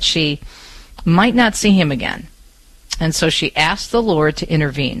on, that she might not see him again. And so she asked the Lord to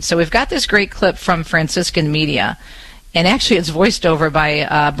intervene. So we've got this great clip from Franciscan Media, and actually it's voiced over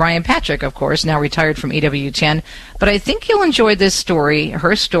by Brian Patrick, of course, now retired from EWTN. But I think you'll enjoy this story,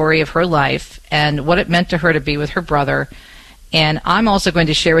 her story of her life, and what it meant to her to be with her brother. And I'm also going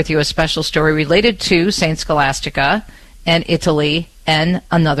to share with you a special story related to Saint Scholastica and Italy and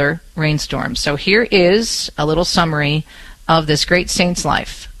another rainstorm. So here is a little summary of this great saint's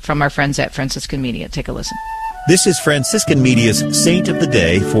life from our friends at Franciscan Media. Take a listen. This is Franciscan Media's Saint of the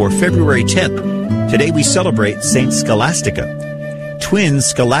Day for February 10th. Today we celebrate Saint Scholastica. Twins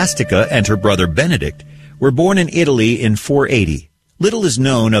Scholastica and her brother Benedict were born in Italy in 480. Little is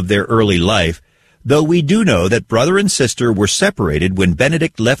known of their early life, though we do know that brother and sister were separated when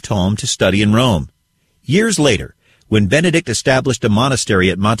Benedict left home to study in Rome. Years later, when Benedict established a monastery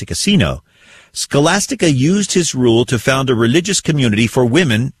at Monte Cassino, Scholastica used his rule to found a religious community for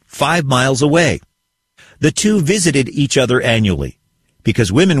women 5 miles away. The two visited each other annually.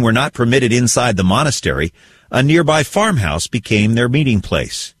 Because women were not permitted inside the monastery, a nearby farmhouse became their meeting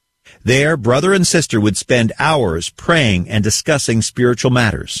place. There, brother and sister would spend hours praying and discussing spiritual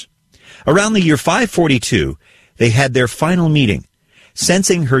matters. Around the year 542, they had their final meeting.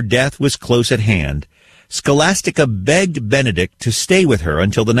 Sensing her death was close at hand, Scholastica begged Benedict to stay with her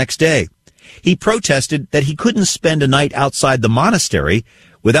until the next day. He protested that he couldn't spend a night outside the monastery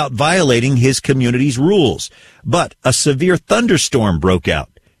without violating his community's rules. But a severe thunderstorm broke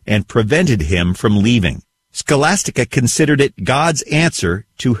out and prevented him from leaving. Scholastica considered it God's answer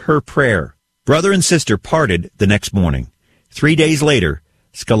to her prayer. Brother and sister parted the next morning. 3 days later,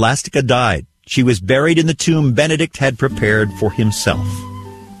 Scholastica died. She was buried in the tomb Benedict had prepared for himself.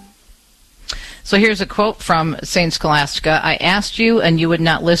 So here's a quote from St. Scholastica. I asked you, and you would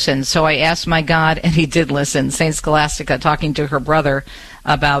not listen. So I asked my God, and he did listen. St. Scholastica talking to her brother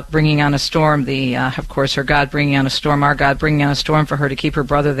about bringing on a storm. Of course, her God bringing on a storm, our God bringing on a storm for her to keep her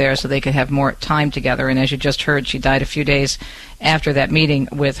brother there so they could have more time together. And as you just heard, she died a few days after that meeting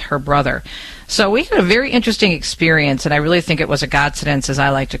with her brother. So we had a very interesting experience, and I really think it was a Godsidence, as I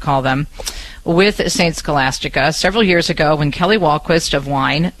like to call them, with St. Scholastica. Several years ago, when Kelly Walquist of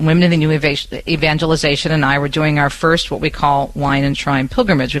Wine, Women in the New Evangelization, and I were doing our first, what we call, Wine and Shrine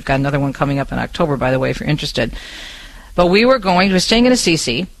pilgrimage. We've got another one coming up in October, by the way, if you're interested. But we were staying in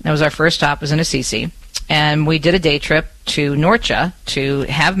Assisi. That was our first stop, was in Assisi. And we did a day trip to Norcia to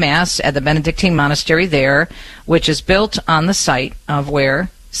have Mass at the Benedictine Monastery there, which is built on the site of where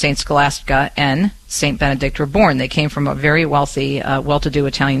St. Scholastica and St. Benedict were born. They came from a very wealthy, well-to-do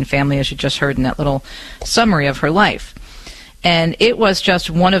Italian family, as you just heard in that little summary of her life. And it was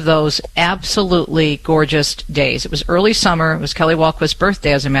just one of those absolutely gorgeous days. It was early summer. It was Kelly Walquist's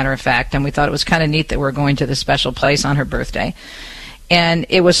birthday, as a matter of fact, and we thought it was kind of neat that we were going to this special place on her birthday. And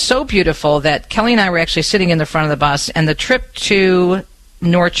it was so beautiful that Kelly and I were actually sitting in the front of the bus, and the trip to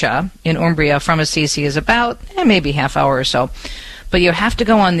Norcia in Umbria from Assisi is about maybe half hour or so. But you have to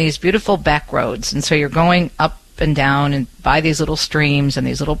go on these beautiful back roads, and so you're going up and down and by these little streams and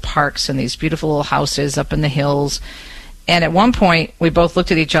these little parks and these beautiful little houses up in the hills. And at one point, we both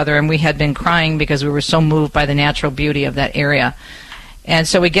looked at each other, and we had been crying because we were so moved by the natural beauty of that area. And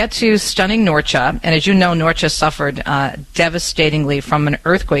so we get to stunning Norcia, and as you know, Norcia suffered devastatingly from an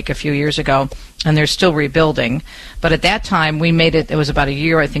earthquake a few years ago, and they're still rebuilding. But at that time, we made it was about a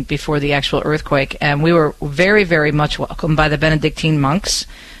year, I think, before the actual earthquake, and we were very, very much welcomed by the Benedictine monks,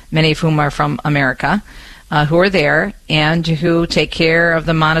 many of whom are from America, who are there and who take care of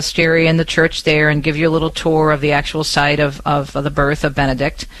the monastery and the church there and give you a little tour of the actual site of the birth of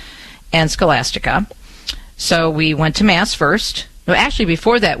Benedict and Scholastica. So we went to Mass first. No, actually,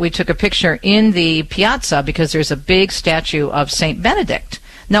 before that, we took a picture in the piazza because there's a big statue of St. Benedict.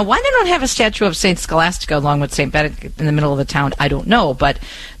 Now, why they don't have a statue of St. Scholastica along with St. Benedict in the middle of the town, I don't know, but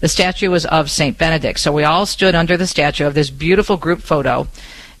the statue was of St. Benedict. So we all stood under the statue of this beautiful group photo.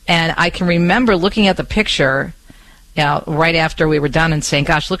 And I can remember looking at the picture right after we were done and saying,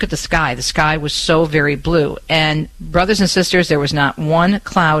 gosh, look at the sky. The sky was so very blue. And brothers and sisters, there was not one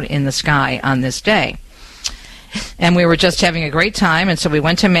cloud in the sky on this day. And we were just having a great time, and so we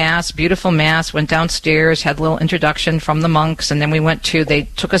went to Mass, beautiful Mass, went downstairs, had a little introduction from the monks, and then they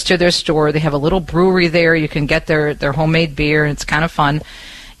took us to their store. They have a little brewery there. You can get their homemade beer, and it's kind of fun.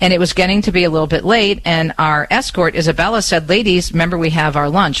 And it was getting to be a little bit late, and our escort, Isabella, said, ladies, remember we have our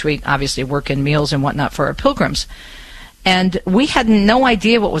lunch. We obviously work in meals and whatnot for our pilgrims. And we had no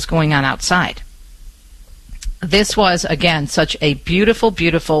idea what was going on outside. This was, again, such a beautiful,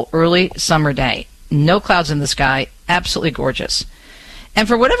 beautiful early summer day. No clouds in the sky, absolutely gorgeous. And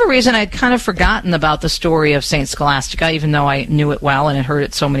for whatever reason, I'd kind of forgotten about the story of St. Scholastica, even though I knew it well and had heard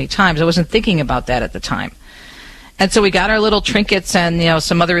it so many times. I wasn't thinking about that at the time. And so we got our little trinkets and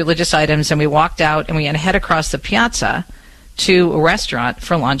some other religious items, and we walked out, and we had to head across the piazza to a restaurant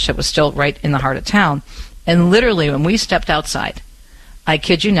for lunch that was still right in the heart of town. And literally, when we stepped outside, I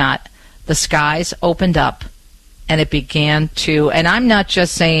kid you not, the skies opened up, and it began to, and I'm not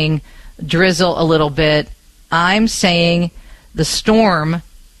just saying drizzle a little bit, I'm saying the storm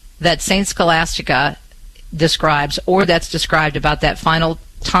that St. Scholastica describes, or that's described about that final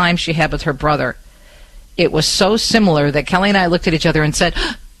time she had with her brother. It was so similar that Kelly and I looked at each other and said,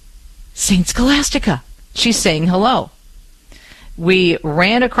 St. Scholastica, she's saying hello. We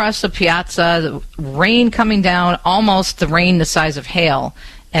ran across the piazza, the rain coming down, almost the rain the size of hail,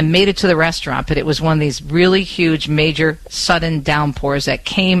 and made it to the restaurant. But it was one of these really huge, major, sudden downpours that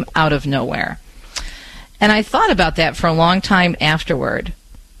came out of nowhere. And I thought about that for a long time afterward.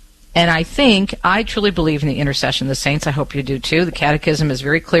 And I truly believe in the intercession of the saints. I hope you do too. The Catechism is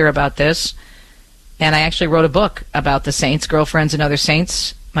very clear about this. And I actually wrote a book about the saints, Girlfriends and Other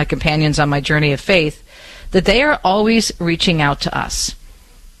Saints, my companions on my journey of faith, that they are always reaching out to us.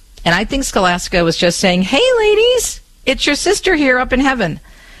 And I think Scholastica was just saying, hey, ladies, it's your sister here up in heaven.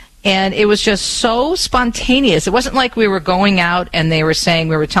 And it was just so spontaneous. It wasn't like we were going out and they were saying,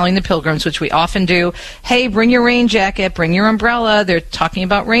 we were telling the pilgrims, which we often do, hey, bring your rain jacket, bring your umbrella. They're talking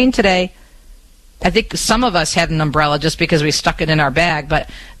about rain today. I think some of us had an umbrella just because we stuck it in our bag, but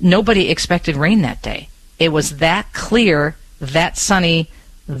nobody expected rain that day. It was that clear, that sunny,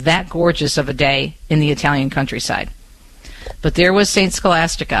 that gorgeous of a day in the Italian countryside. But there was St.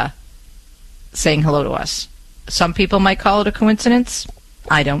 Scholastica saying hello to us. Some people might call it a coincidence.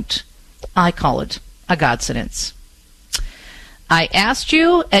 I don't. I call it a godsonance. I asked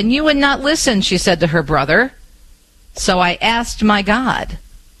you, and you would not listen, she said to her brother. So I asked my God,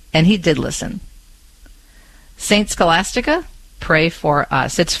 and he did listen. St. Scholastica, pray for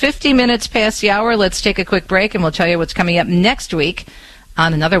us. It's 50 minutes past the hour. Let's take a quick break, and we'll tell you what's coming up next week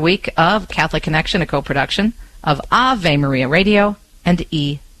on another week of Catholic Connection, a co-production of Ave Maria Radio and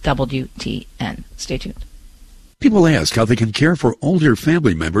EWTN. Stay tuned. People ask how they can care for older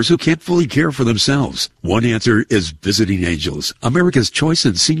family members who can't fully care for themselves. One answer is Visiting Angels, America's choice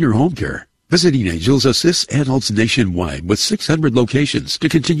in senior home care. Visiting Angels assists adults nationwide with 600 locations to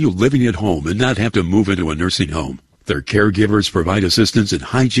continue living at home and not have to move into a nursing home. Their caregivers provide assistance in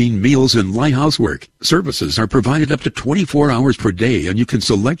hygiene, meals, and light housework. Services are provided up to 24 hours per day, and you can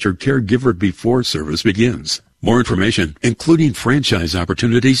select your caregiver before service begins. More information, including franchise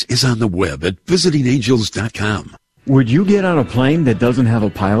opportunities, is on the web at visitingangels.com. Would you get on a plane that doesn't have a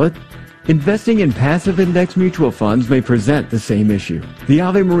pilot? Investing in passive index mutual funds may present the same issue. The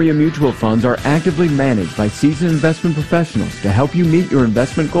Ave Maria mutual funds are actively managed by seasoned investment professionals to help you meet your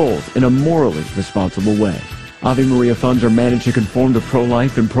investment goals in a morally responsible way. Ave Maria funds are managed to conform to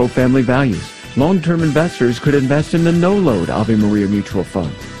pro-life and pro-family values. Long-term investors could invest in the no-load Ave Maria mutual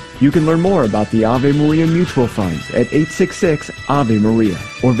fund. You can learn more about the Ave Maria mutual funds at 866-AVE-MARIA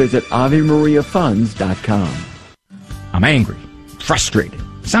or visit AveMariaFunds.com. I'm angry, frustrated.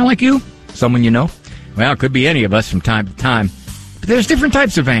 Sound like you? Someone you know? Well, it could be any of us from time to time. But there's different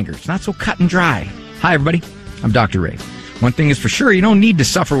types of anger. It's not so cut and dry. Hi, everybody. I'm Dr. Ray. One thing is for sure, you don't need to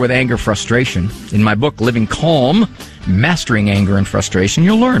suffer with anger frustration. In my book, Living Calm, Mastering Anger and Frustration,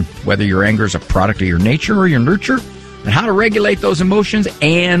 you'll learn whether your anger is a product of your nature or your nurture, and how to regulate those emotions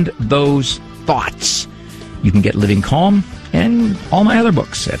and those thoughts. You can get Living Calm and all my other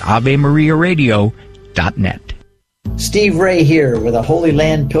books at AveMariaRadio.net. Steve Ray here with a Holy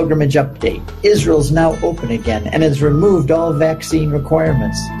Land pilgrimage update. Israel's now open again and has removed all vaccine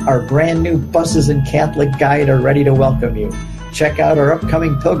requirements. Our brand new buses and Catholic guide are ready to welcome you. Check out our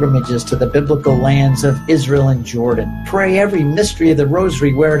upcoming pilgrimages to the biblical lands of Israel and Jordan. Pray every mystery of the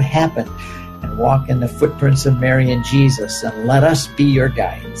Rosary where it happened, and walk in the footprints of Mary and Jesus, and let us be your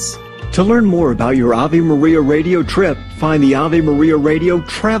guides. To learn more about your Ave Maria Radio trip, find the Ave Maria Radio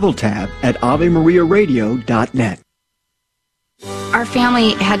Travel tab at AveMariaRadio.net. Our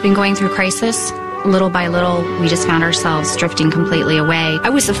family had been going through crisis. Little by little, we just found ourselves drifting completely away. I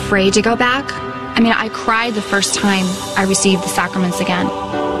was afraid to go back. I cried the first time I received the sacraments again.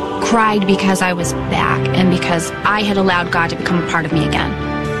 Cried because I was back and because I had allowed God to become a part of me again.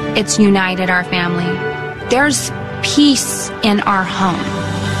 It's united our family. There's peace in our home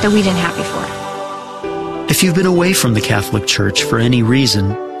that we didn't have before. If you've been away from the Catholic Church for any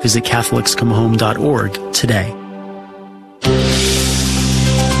reason, visit CatholicsComeHome.org today.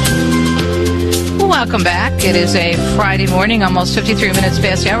 Welcome back. It is a Friday morning, almost 53 minutes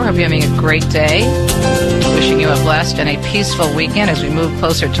past the hour. Hope you're having a great day. Wishing you a blessed and a peaceful weekend as we move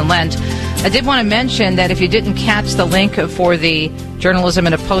closer to Lent. I did want to mention that if you didn't catch the link for the Journalism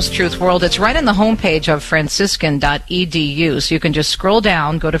in a Post-Truth World, it's right on the homepage of franciscan.edu. So you can just scroll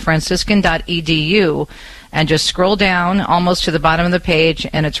down, go to franciscan.edu, and just scroll down almost to the bottom of the page,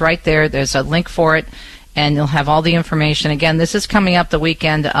 and it's right there. There's a link for it, and you'll have all the information. Again, this is coming up the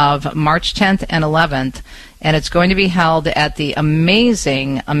weekend of March 10th and 11th, and it's going to be held at the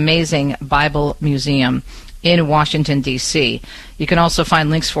amazing, amazing Bible Museum in Washington, D.C. You can also find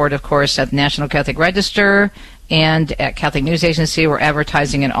links for it, of course, at the National Catholic Register and at Catholic News Agency. We're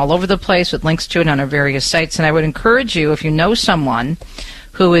advertising it all over the place with links to it on our various sites. And I would encourage you, if you know someone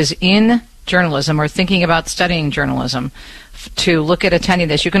who is in journalism or thinking about studying journalism, to look at attending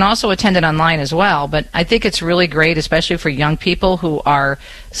this. You can also attend it online as well, but I think it's really great, especially for young people who are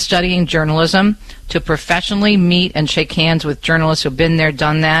studying journalism, to professionally meet and shake hands with journalists who've been there,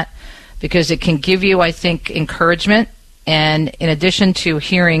 done that, because it can give you, I think, encouragement. And in addition to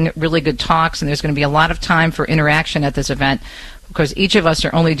hearing really good talks, and there's going to be a lot of time for interaction at this event, because each of us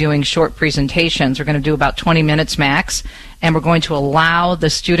are only doing short presentations. We're going to do about 20 minutes max, and we're going to allow the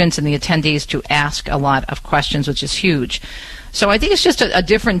students and the attendees to ask a lot of questions, which is huge. So I think it's just a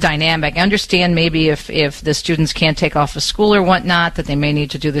different dynamic. I understand maybe if the students can't take off of school or whatnot, that they may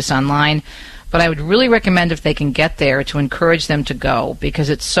need to do this online. But I would really recommend, if they can get there, to encourage them to go, because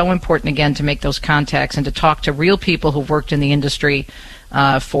it's so important, again, to make those contacts and to talk to real people who've worked in the industry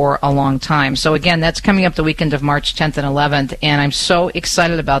for a long time. So, again, that's coming up the weekend of March 10th and 11th, and I'm so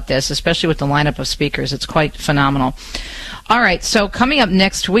excited about this, especially with the lineup of speakers. It's quite phenomenal. All right, so coming up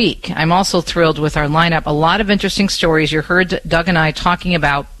next week, I'm also thrilled with our lineup. A lot of interesting stories. You heard Doug and I talking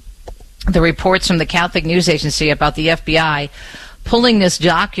about the reports from the Catholic News Agency about the FBI pulling this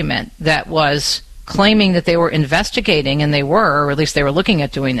document that was claiming that they were investigating, and they were, or at least they were looking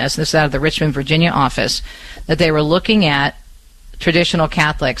at doing this. This is out of the Richmond, Virginia office, that they were looking at traditional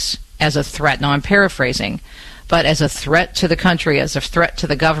Catholics as a threat. Now, I'm paraphrasing, but as a threat to the country, as a threat to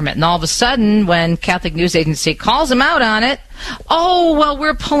the government. And all of a sudden, when Catholic News Agency calls them out on it, oh, well,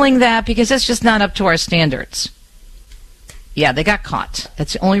 we're pulling that because it's just not up to our standards. Yeah, they got caught.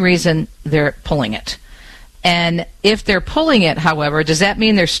 That's the only reason they're pulling it. And if they're pulling it, however, does that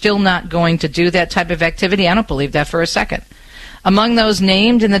mean they're still not going to do that type of activity? I don't believe that for a second. Among those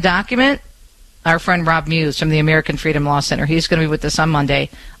named in the document, our friend Rob Muse from the American Freedom Law Center. He's going to be with us on Monday,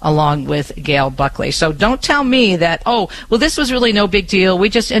 along with Gail Buckley. So don't tell me that, oh, well, this was really no big deal.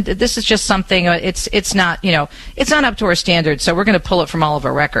 This is just something, it's not, it's not up to our standards, so we're going to pull it from all of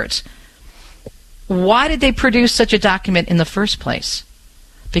our records. Why did they produce such a document in the first place?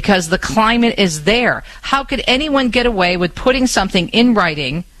 Because the climate is there. How could anyone get away with putting something in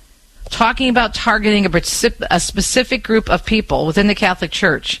writing, talking about targeting a specific group of people within the Catholic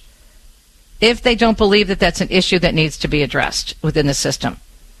Church, if they don't believe that that's an issue that needs to be addressed within the system?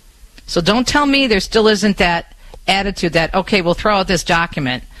 So don't tell me there still isn't that attitude that, okay, we'll throw out this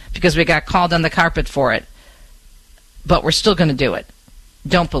document because we got called on the carpet for it, but we're still going to do it.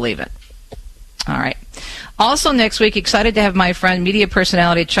 Don't believe it. All right. Also next week, excited to have my friend, media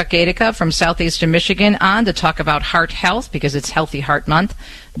personality Chuck Gatica from Southeastern Michigan on to talk about heart health, because it's Healthy Heart Month.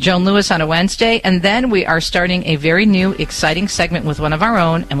 Joan Lewis on a Wednesday. And then we are starting a very new, exciting segment with one of our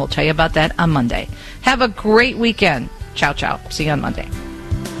own, and we'll tell you about that on Monday. Have a great weekend. Ciao, ciao. See you on Monday.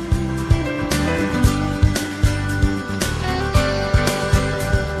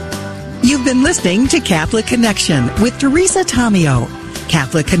 You've been listening to Catholic Connection with Teresa Tomeo.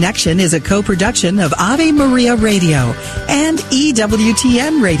 Catholic Connection is a co-production of Ave Maria Radio and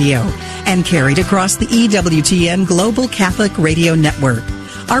EWTN Radio, and carried across the EWTN Global Catholic Radio Network.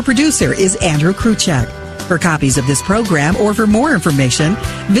 Our producer is Andrew Kruchek. For copies of this program or for more information,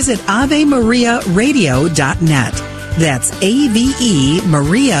 visit AveMariaRadio.net. That's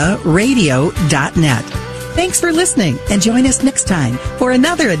AVEMariaRadio.net. Thanks for listening, and join us next time for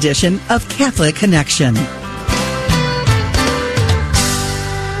another edition of Catholic Connection.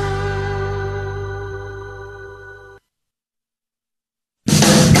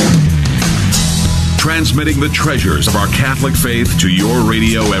 Transmitting the treasures of our Catholic faith to your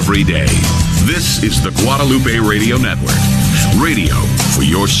radio every day. This is the Guadalupe Radio Network. Radio for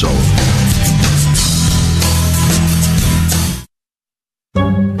your soul.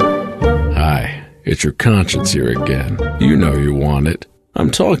 Hi, it's your conscience here again. You know you want it. I'm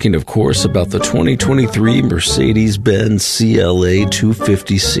talking, of course, about the 2023 Mercedes-Benz CLA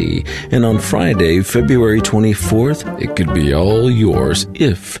 250C. And on Friday, February 24th, it could be all yours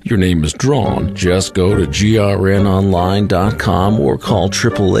if your name is drawn. Just go to grnonline.com or call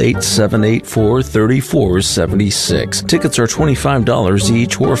 888-784-3476. Tickets are $25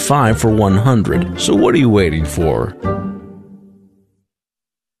 each or $5 for 100. So what are you waiting for?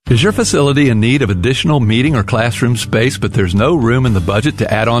 Is your facility in need of additional meeting or classroom space, but there's no room in the budget to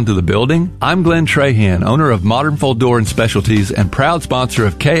add on to the building? I'm Glenn Trahan, owner of Modern Fold Door and Specialties and proud sponsor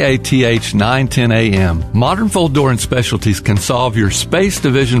of KATH 910 AM. Modern Fold Door and Specialties can solve your space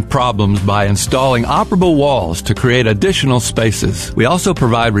division problems by installing operable walls to create additional spaces. We also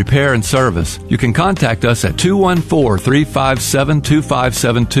provide repair and service. You can contact us at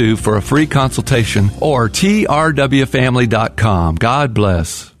 214-357-2572 for a free consultation or trwfamily.com. God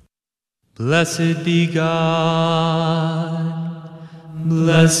bless. Blessed be God,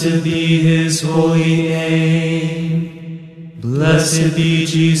 blessed be His holy name, blessed be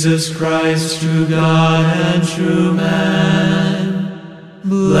Jesus Christ, true God and true man,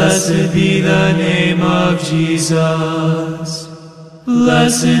 blessed be the name of Jesus,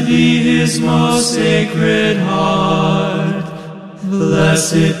 blessed be His most sacred heart,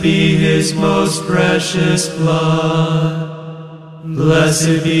 blessed be His most precious blood.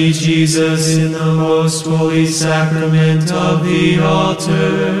 Blessed be Jesus in the most holy sacrament of the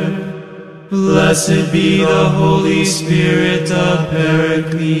altar. Blessed be the Holy Spirit, the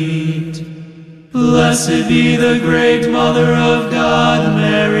Paraclete. Blessed be the great Mother of God,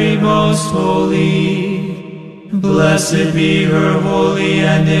 Mary most holy. Blessed be her holy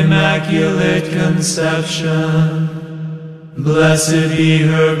and immaculate conception. Blessed be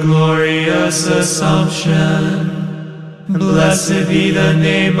her glorious assumption. Blessed be the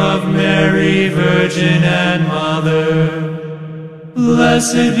name of Mary, Virgin and Mother.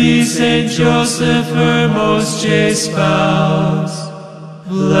 Blessed be Saint Joseph, her most chaste spouse.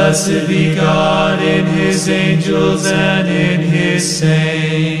 Blessed be God in his angels and in his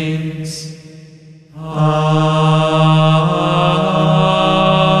saints.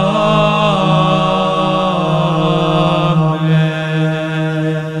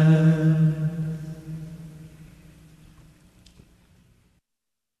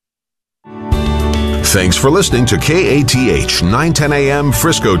 Thanks for listening to KATH 910 AM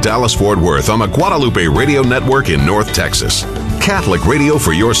Frisco, Dallas, Fort Worth on the Guadalupe Radio Network in North Texas. Catholic radio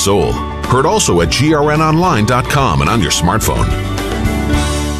for your soul. Heard also at grnonline.com and on your smartphone.